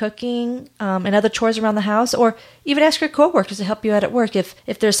 laundry and cooking, and other chores around the house, or even ask your coworkers to help you out at work.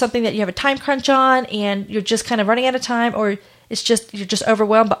 If there's something that you have a time crunch on and you're just kind of running out of time, or you're just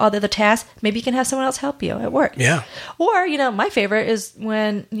overwhelmed by all the other tasks, maybe you can have someone else help you at work. Yeah. Or, my favorite is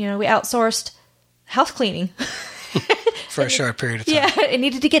when, we outsourced house cleaning. For a short period of time. Yeah, it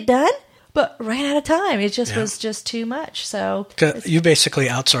needed to get done, but ran out of time. It just was just too much. So You basically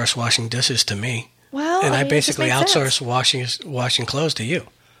outsource washing dishes to me. Well, and I it just basically made sense. outsource washing clothes to you.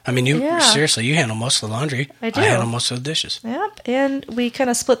 Seriously, you handle most of the laundry. I do. I handle most of the dishes. Yep, and we kind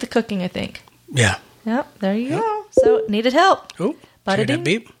of split the cooking, I think. Yeah. Yep, there you go. So, needed help. Oh, hear that Bada-ding.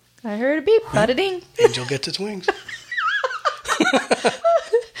 beep? I heard a beep. Bada-ding. Angel gets its wings.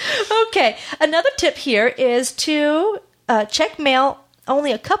 Okay, another tip here is to check mail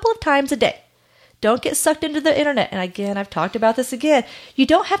only a couple of times a day. Don't get sucked into the internet. And again, I've talked about this again. You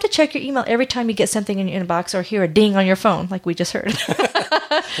don't have to check your email every time you get something in your inbox or hear a ding on your phone, like we just heard.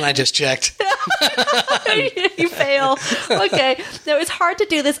 And I just checked. You fail. Okay. No, it's hard to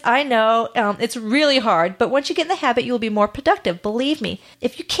do this. I know. It's really hard. But once you get in the habit, you will be more productive. Believe me.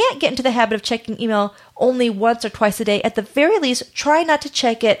 If you can't get into the habit of checking email only once or twice a day, at the very least, try not to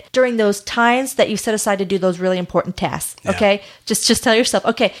check it during those times that you set aside to do those really important tasks. Yeah. Okay? Just tell yourself,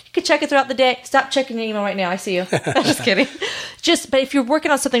 okay, you can check it throughout the day. Stop checking your email right now. I see you. I'm just kidding. But if you're working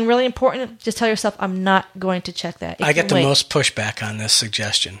on something really important, just tell yourself, I'm not going to check that. I get the most pushback on this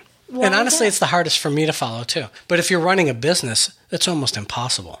suggestion. Why and honestly, is it's the hardest for me to follow, too. But if you're running a business, it's almost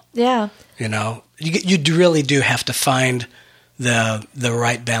impossible. Yeah. You really do have to find the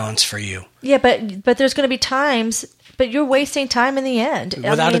right balance for you. Yeah, but there's going to be times, but you're wasting time in the end.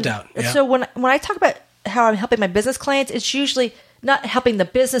 Without a doubt. Yeah. So when I talk about how I'm helping my business clients, it's usually not helping the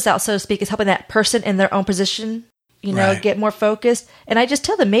business out, so to speak. It's helping that person in their own position, Right. get more focused. And I just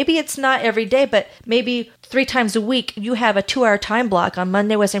tell them, maybe it's not every day, but maybe 3 times a week, you have a 2-hour time block on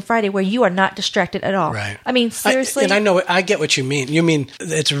Monday, Wednesday, and Friday where you are not distracted at all. Right. I mean, seriously. I get what you mean. You mean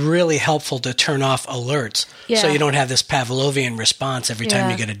it's really helpful to turn off alerts so you don't have this Pavlovian response every time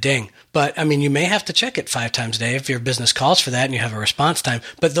you get a ding. But, you may have to check it 5 times a day if your business calls for that and you have a response time.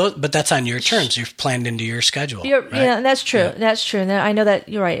 But that's on your terms. You've planned into your schedule. Yeah, right? that's true. Yeah. That's true. And I know that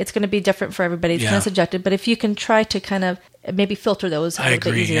you're right. It's going to be different for everybody. It's kind of subjective. But if you can try to kind of maybe filter those a I little bit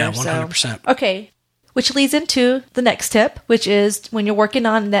agree. easier. Yeah, 100%. Okay. Which leads into the next tip, which is when you're working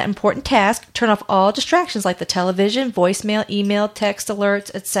on that important task, turn off all distractions like the television, voicemail, email, text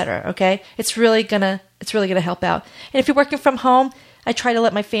alerts, etc. Okay? It's really gonna help out. And if you're working from home, I try to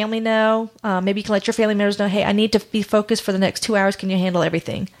let my family know. Maybe you can let your family members know, hey, I need to be focused for the next 2 hours. Can you handle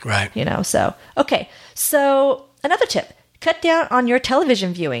everything? Right. So, okay. So, another tip. Cut down on your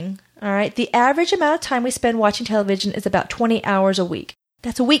television viewing. All right? The average amount of time we spend watching television is about 20 hours a week.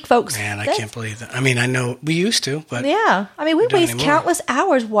 That's a week, folks. Man, I can't believe that. I know we used to, but... Yeah. We don't waste anymore. countless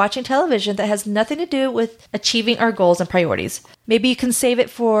hours watching television that has nothing to do with achieving our goals and priorities. Maybe you can save it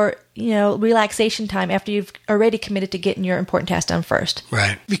for, relaxation time after you've already committed to getting your important task done first.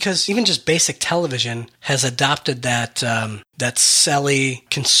 Right. Because even just basic television has adopted that selly,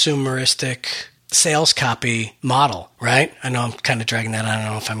 consumeristic sales copy model, right? I know I'm kind of dragging that on. I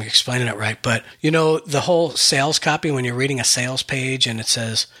don't know if I'm explaining it right, but the whole sales copy, when you're reading a sales page and it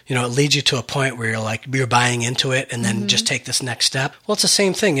says, it leads you to a point where you're buying into it and then just take this next step. Well, it's the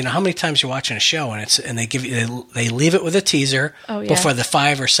same thing. How many times you're watching a show and they leave it with a teaser before the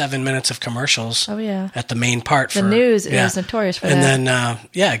 5 or 7 minutes of commercials at the main part. The news is notorious for that. And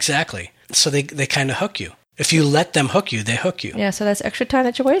then, exactly. So they kind of hook you. If you let them hook you, they hook you. Yeah, so that's extra time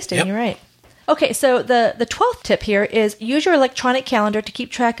that you're wasting. Yep. You're right. Okay, so the 12th tip here is use your electronic calendar to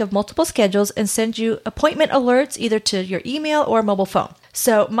keep track of multiple schedules and send you appointment alerts either to your email or mobile phone.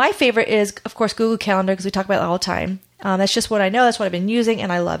 So my favorite is, of course, Google Calendar because we talk about it all the time. That's just what I know. That's what I've been using,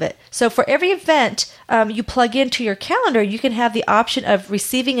 and I love it. So for every event you plug into your calendar, you can have the option of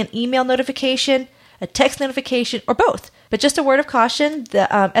receiving an email notification, a text notification, or both. But just a word of caution, the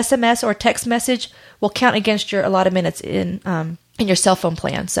SMS or text message will count against your allotted minutes in your cell phone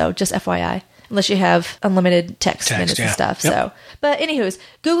plan. So just FYI. Unless you have unlimited text minutes and stuff. Yep. So, but anywho's,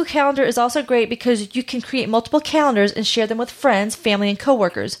 Google Calendar is also great because you can create multiple calendars and share them with friends, family, and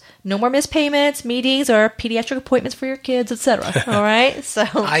coworkers. No more missed payments, meetings, or pediatric appointments for your kids, etc. All right. So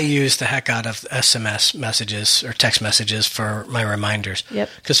I use the heck out of SMS messages or text messages for my reminders. Yep.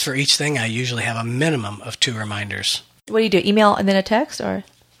 Because for each thing, I usually have a minimum of 2 reminders. What do you do? Email and then a text, or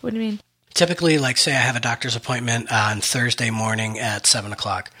what do you mean? Typically, like say I have a doctor's appointment on Thursday morning at 7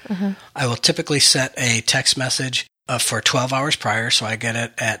 o'clock. I will typically set a text message for 12 hours prior, so I get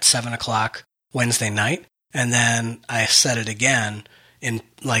it at 7 o'clock Wednesday night, and then I set it again in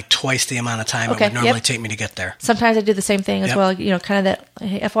like twice the amount of time it would normally take me to get there. Sometimes I do the same thing as well, kind of that,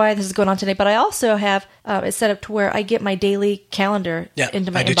 hey, FYI, this is going on today. But I also have it set up to where I get my daily calendar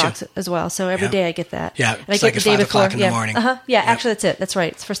into my inbox as well. So every day I get that. Yeah, and I it's get like the at day 5 before. o'clock in the morning. Actually that's it. That's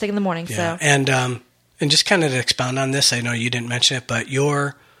right. It's first thing in the morning. Yeah. So And just kind of to expound on this, I know you didn't mention it, but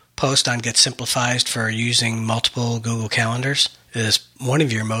your post on Get Simplified for using multiple Google Calendars is one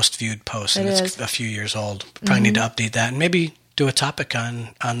of your most viewed posts, and it's a few years old. Probably need to update that and maybe do a topic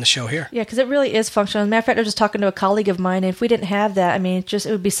on the show here. Yeah, because it really is functional. As a matter of fact, I was just talking to a colleague of mine, and if we didn't have that, I mean, it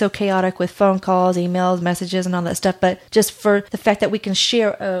would be so chaotic with phone calls, emails, messages, and all that stuff. But just for the fact that we can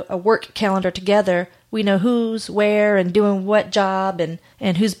share a work calendar together, we know who's where and doing what job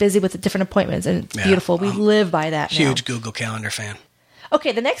and who's busy with the different appointments, and it's beautiful. We live by that now. Huge Google Calendar fan.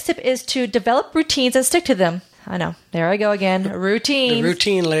 Okay, the next tip is to develop routines and stick to them. I know. There I go again. Routines. The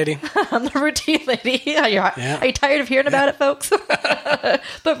routine lady. I'm the routine lady. Are you tired of hearing about it, folks?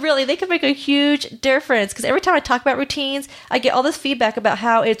 But really, they can make a huge difference because every time I talk about routines, I get all this feedback about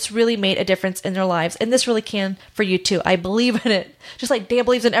how it's really made a difference in their lives. And this really can for you, too. I believe in it. Just like Dan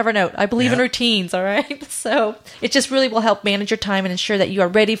believes in Evernote. I believe in routines, all right? So it just really will help manage your time and ensure that you are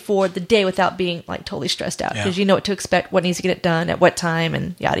ready for the day without being like totally stressed out because you know what to expect, what needs to get it done, at what time,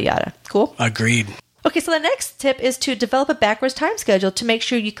 and yada, yada. Cool? Agreed. Okay, so the next tip is to develop a backwards time schedule to make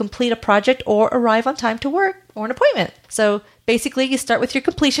sure you complete a project or arrive on time to work or an appointment. So basically, you start with your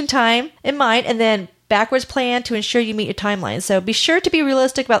completion time in mind and then backwards plan to ensure you meet your timeline. So be sure to be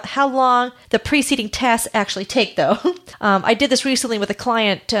realistic about how long the preceding tasks actually take, though. I did this recently with a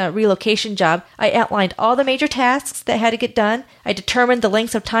client relocation job. I outlined all the major tasks that had to get done. I determined the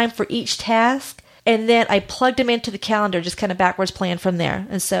lengths of time for each task. And then I plugged them into the calendar, just kind of backwards plan from there.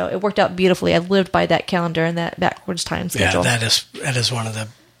 And so it worked out beautifully. I lived by that calendar and that backwards time schedule. Yeah, that is one of the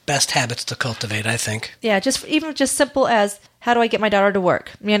best habits to cultivate, I think. Yeah, just simple as how do I get my daughter to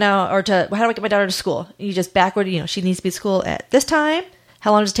work, or how do I get my daughter to school? You just backward, she needs to be at school at this time.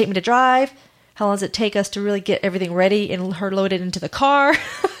 How long does it take me to drive? How long does it take us to really get everything ready and her loaded into the car?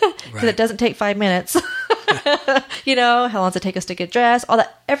 Because it doesn't take 5 minutes. How long does it take us to get dressed? All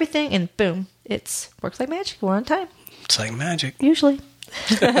that, everything, and boom, it works like magic. We're on time. It's like magic. Usually.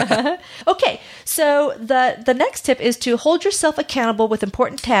 Okay, so the next tip is to hold yourself accountable with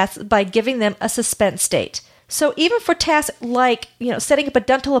important tasks by giving them a suspense state. So even for tasks like, setting up a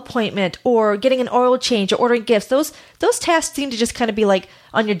dental appointment or getting an oil change or ordering gifts, those tasks seem to just kind of be like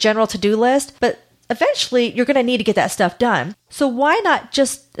on your general to-do list, but eventually you're going to need to get that stuff done. So why not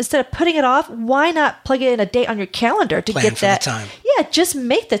just, instead of putting it off, why not plug in a date on your calendar to get that? Plan for the time. Yeah, just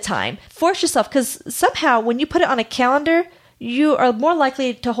make the time. Force yourself, because somehow when you put it on a calendar, you are more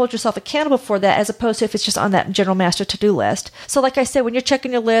likely to hold yourself accountable for that as opposed to if it's just on that general master to-do list. So like I said, when you're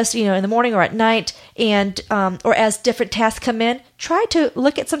checking your list, in the morning or at night, and or as different tasks come in, try to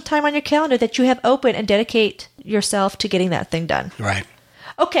look at some time on your calendar that you have open and dedicate yourself to getting that thing done. Right.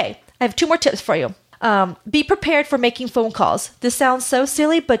 Okay, I have 2 more tips for you. Be prepared for making phone calls. This sounds so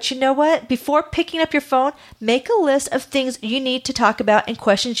silly, but you know what? Before picking up your phone, make a list of things you need to talk about and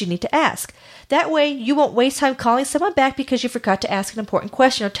questions you need to ask. That way, you won't waste time calling someone back because you forgot to ask an important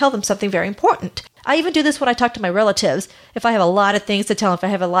question or tell them something very important. I even do this when I talk to my relatives. If I have a lot of things to tell them, if I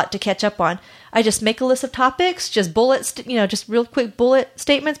have a lot to catch up on, I just make a list of topics, just bullets, just real quick bullet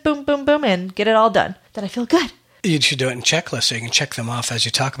statements, boom, boom, boom, and get it all done. Then I feel good. You should do it in checklists so you can check them off as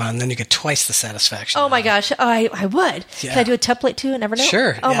you talk about them, and then you get twice the satisfaction. Oh my gosh, I would. Yeah. Can I do a template too in Evernote?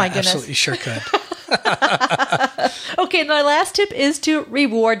 Sure. Oh yeah, my goodness. Absolutely, sure could. Okay, my last tip is to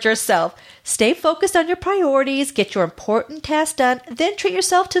reward yourself. Stay focused on your priorities, get your important tasks done, then treat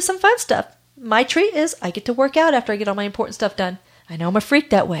yourself to some fun stuff. My treat is I get to work out after I get all my important stuff done. I know I'm a freak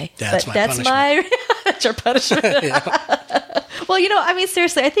that way. That's your punishment. Well,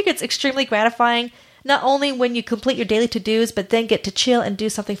 seriously, I think it's extremely gratifying, not only when you complete your daily to-dos, but then get to chill and do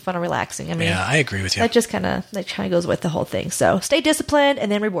something fun and relaxing. Yeah, I agree with you. That kind of goes with the whole thing. So stay disciplined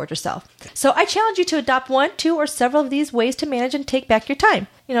and then reward yourself. So I challenge you to adopt one, two, or several of these ways to manage and take back your time.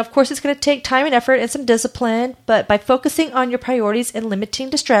 Of course, it's going to take time and effort and some discipline, but by focusing on your priorities and limiting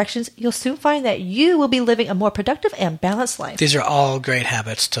distractions, you'll soon find that you will be living a more productive and balanced life. These are all great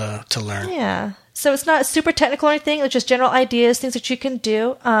habits to learn. Yeah. So it's not super technical or anything. It's just general ideas, things that you can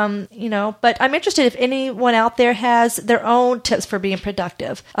do, but I'm interested if anyone out there has their own tips for being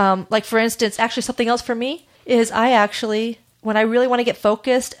productive. Like, for instance, actually something else for me is when I really want to get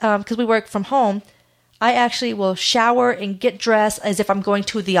focused, because we work from home, I actually will shower and get dressed as if I'm going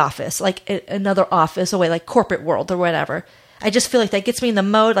to the office, like another office away, like corporate world or whatever. I just feel like that gets me in the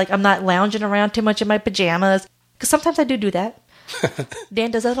mode, like I'm not lounging around too much in my pajamas, because sometimes I do that. Dan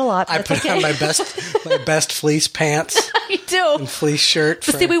does that a lot. I put on my best fleece pants. You do. And fleece shirt.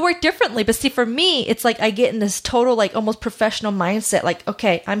 But see, we work differently. But see, for me, it's like I get in this total, like almost professional mindset. Like,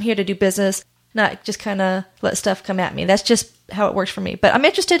 okay, I'm here to do business, not just kind of let stuff come at me. That's just how it works for me. But I'm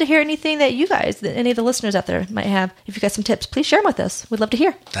interested to hear anything that you guys, that any of the listeners out there might have. If you got some tips, please share them with us. We'd love to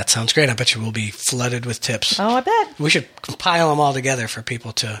hear. That sounds great. I bet you we'll be flooded with tips. Oh, I bet. We should compile them all together for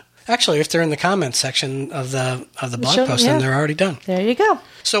people to... Actually, if they're in the comments section of the blog post, then they're already done. There you go.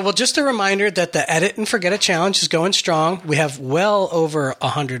 So, just a reminder that the Edit and Forget It Challenge is going strong. We have well over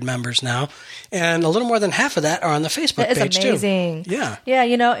 100 members now, and a little more than half of that are on the Facebook page, too. That's amazing. Yeah. Yeah,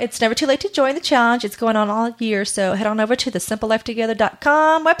 it's never too late to join the challenge. It's going on all year, so head on over to the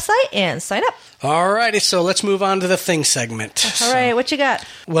simplelifetogether.com website and sign up. All righty, so let's move on to the Thing segment. All right, what you got?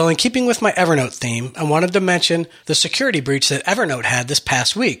 Well, in keeping with my Evernote theme, I wanted to mention the security breach that Evernote had this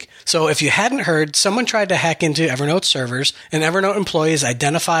past week. So if you hadn't heard, someone tried to hack into Evernote servers, and Evernote employees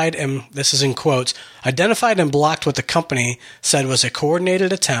identified, and this is in quotes, identified and blocked what the company said was a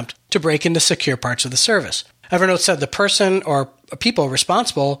coordinated attempt to break into secure parts of the service. Evernote said the person or people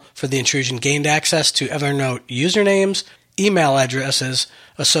responsible for the intrusion gained access to Evernote usernames, email addresses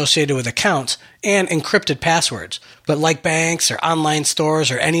associated with accounts, and encrypted passwords. But like banks or online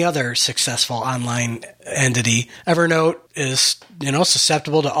stores or any other successful online entity, Evernote is,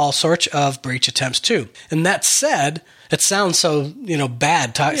 susceptible to all sorts of breach attempts too. And that said, it sounds so,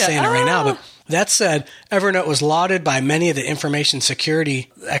 bad saying it right now, but that said, Evernote was lauded by many of the information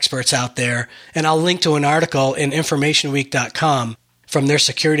security experts out there, and I'll link to an article in informationweek.com from their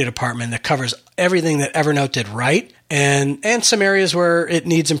security department that covers everything that Evernote did right and some areas where it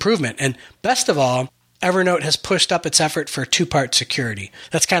needs improvement. And best of all, Evernote has pushed up its effort for two-part security.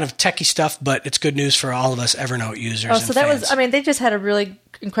 That's kind of techie stuff, but it's good news for all of us Evernote users. Oh, so that fans. They just had a really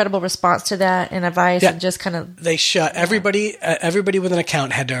incredible response to that and advice and just kind of... They shut everybody with an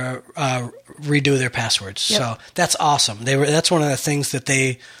account had to redo their passwords. Yep. So that's awesome. That's one of the things that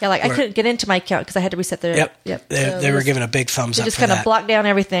they... Yeah, I couldn't get into my account because I had to reset their... Yep. They were given a big thumbs up for that. They just kind of blocked down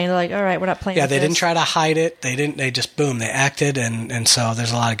everything. They're like, all right, we're not playing with they didn't try to hide it. They just, boom, they acted, and so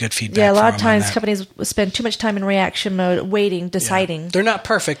there's a lot of good feedback. Yeah, a lot of times companies spend too much time in reaction mode, waiting, deciding. Yeah. They're not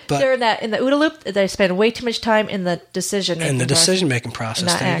perfect, but... They're in the OODA loop. They spend way too much time in the decision-making process.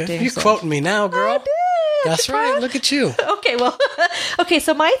 Not acting. You're quoting me now, girl. I did. That's right. Look at you. Okay,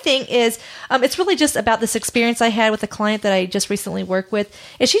 so my thing is, it's really just about this experience I had with a client that I just recently worked with.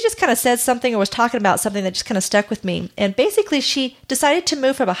 And she just kind of said something or was talking about something that just kind of stuck with me. And basically, she decided to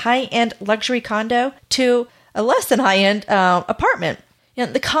move from a high-end luxury condo to a less than high-end apartment.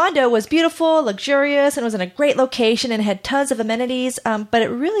 The condo was beautiful, luxurious, and was in a great location and had tons of amenities, but it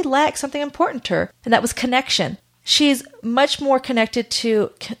really lacked something important to her, and that was connection. She's much more connected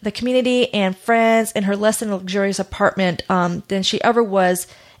to the community and friends in her less than luxurious apartment than she ever was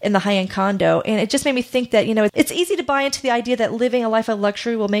in the high-end condo. And it just made me think that, it's easy to buy into the idea that living a life of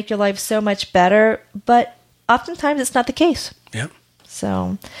luxury will make your life so much better, but oftentimes it's not the case. Yeah.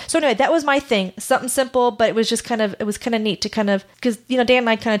 So anyway, that was my thing. Something simple, but it was just kind of neat to because, Dan and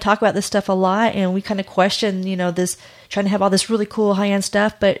I kind of talk about this stuff a lot, and we kind of question, this, trying to have all this really cool high-end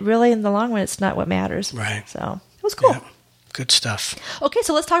stuff, but really in the long run, it's not what matters. Right. So it was cool. Yeah. Good stuff. Okay,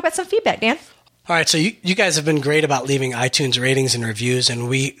 so let's talk about some feedback, Dan. All right, so you guys have been great about leaving iTunes ratings and reviews, and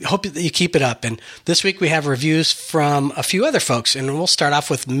we hope that you keep it up. And this week we have reviews from a few other folks, and we'll start off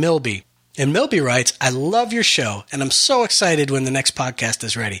with Milby. And Milby writes, I love your show, and I'm so excited when the next podcast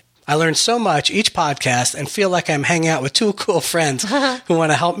is ready. I learn so much each podcast and feel like I'm hanging out with two cool friends who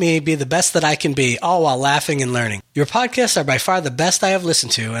want to help me be the best that I can be, all while laughing and learning. Your podcasts are by far the best I have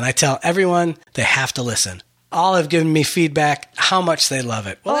listened to, and I tell everyone they have to listen. All have given me feedback how much they love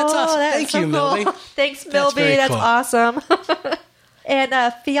it. Well, that's awesome. Thank you, Milby. Thanks, Milby. That's awesome. And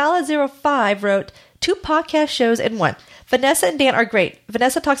Fiala05 wrote, 2 podcast shows in one. Vanessa and Dan are great.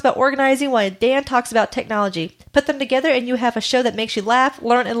 Vanessa talks about organizing while Dan talks about technology. Put them together and you have a show that makes you laugh,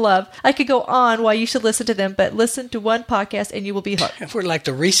 learn, and love. I could go on why you should listen to them, but listen to one podcast and you will be hooked. We're like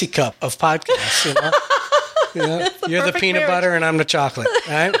the Reese cup of podcasts, you know? You're the peanut butter and I'm the chocolate,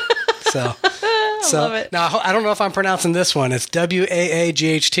 right? So love it. Now, I don't know if I'm pronouncing this one. It's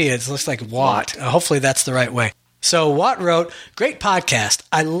W-A-A-G-H-T. It looks like Watt. Hopefully that's the right way. So Watt wrote, great podcast.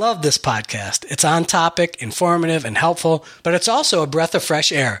 I love this podcast. It's on topic, informative, and helpful, but it's also a breath of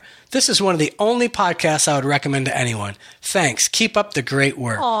fresh air. This is one of the only podcasts I would recommend to anyone. Thanks. Keep up the great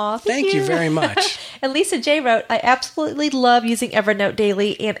work. Aw, thank you very much. And Lisa J wrote, I absolutely love using Evernote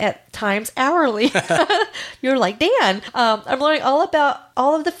daily and at times hourly. You're like, Dan, I'm learning all about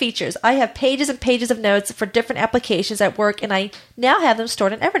all of the features. I have pages and pages of notes for different applications at work, and I now have them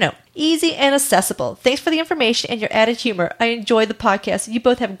stored in Evernote. Easy and accessible. Thanks for the information and your added humor. I enjoy the podcast. You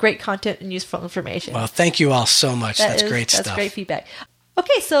both have great content and useful information. Well, thank you all so much. That's great stuff. That's great feedback.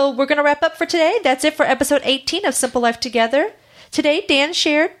 Okay, so we're going to wrap up for today. That's it for episode 18 of Simple Life Together. Today, Dan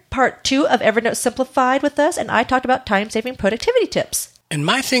shared part 2 of Evernote Simplified with us, and I talked about time-saving productivity tips. And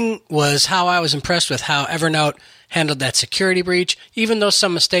my thing was how I was impressed with how Evernote handled that security breach. Even though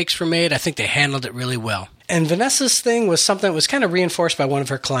some mistakes were made, I think they handled it really well. And Vanessa's thing was something that was kind of reinforced by one of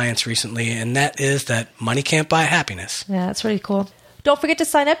her clients recently, and that is that money can't buy happiness. Yeah, that's really cool. Don't forget to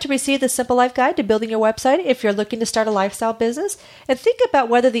sign up to receive the Simple Life Guide to building your website if you're looking to start a lifestyle business. And think about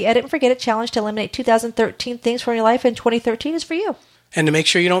whether the Edit and Forget It challenge to eliminate 2013 things from your life in 2013 is for you. And to make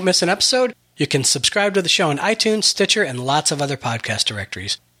sure you don't miss an episode, you can subscribe to the show on iTunes, Stitcher, and lots of other podcast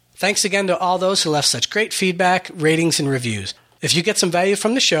directories. Thanks again to all those who left such great feedback, ratings, and reviews. If you get some value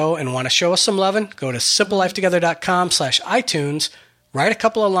from the show and want to show us some loving, go to simplelifetogether.com/iTunes, write a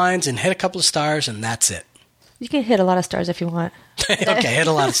couple of lines, and hit a couple of stars, and that's it. You can hit a lot of stars if you want. Okay, hit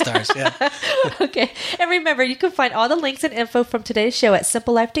a lot of stars, yeah. Okay, and remember, you can find all the links and info from today's show at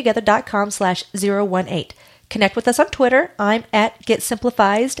simplelifetogether.com/018. Connect with us on Twitter. I'm at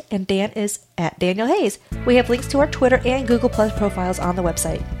GetSimplified, and Dan is at Daniel Hayes. We have links to our Twitter and Google Plus profiles on the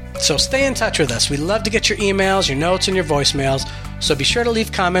website. So stay in touch with us. We'd love to get your emails, your notes, and your voicemails. So be sure to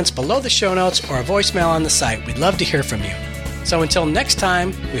leave comments below the show notes or a voicemail on the site. We'd love to hear from you. So until next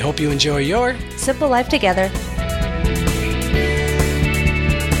time, we hope you enjoy your Simple Life Together.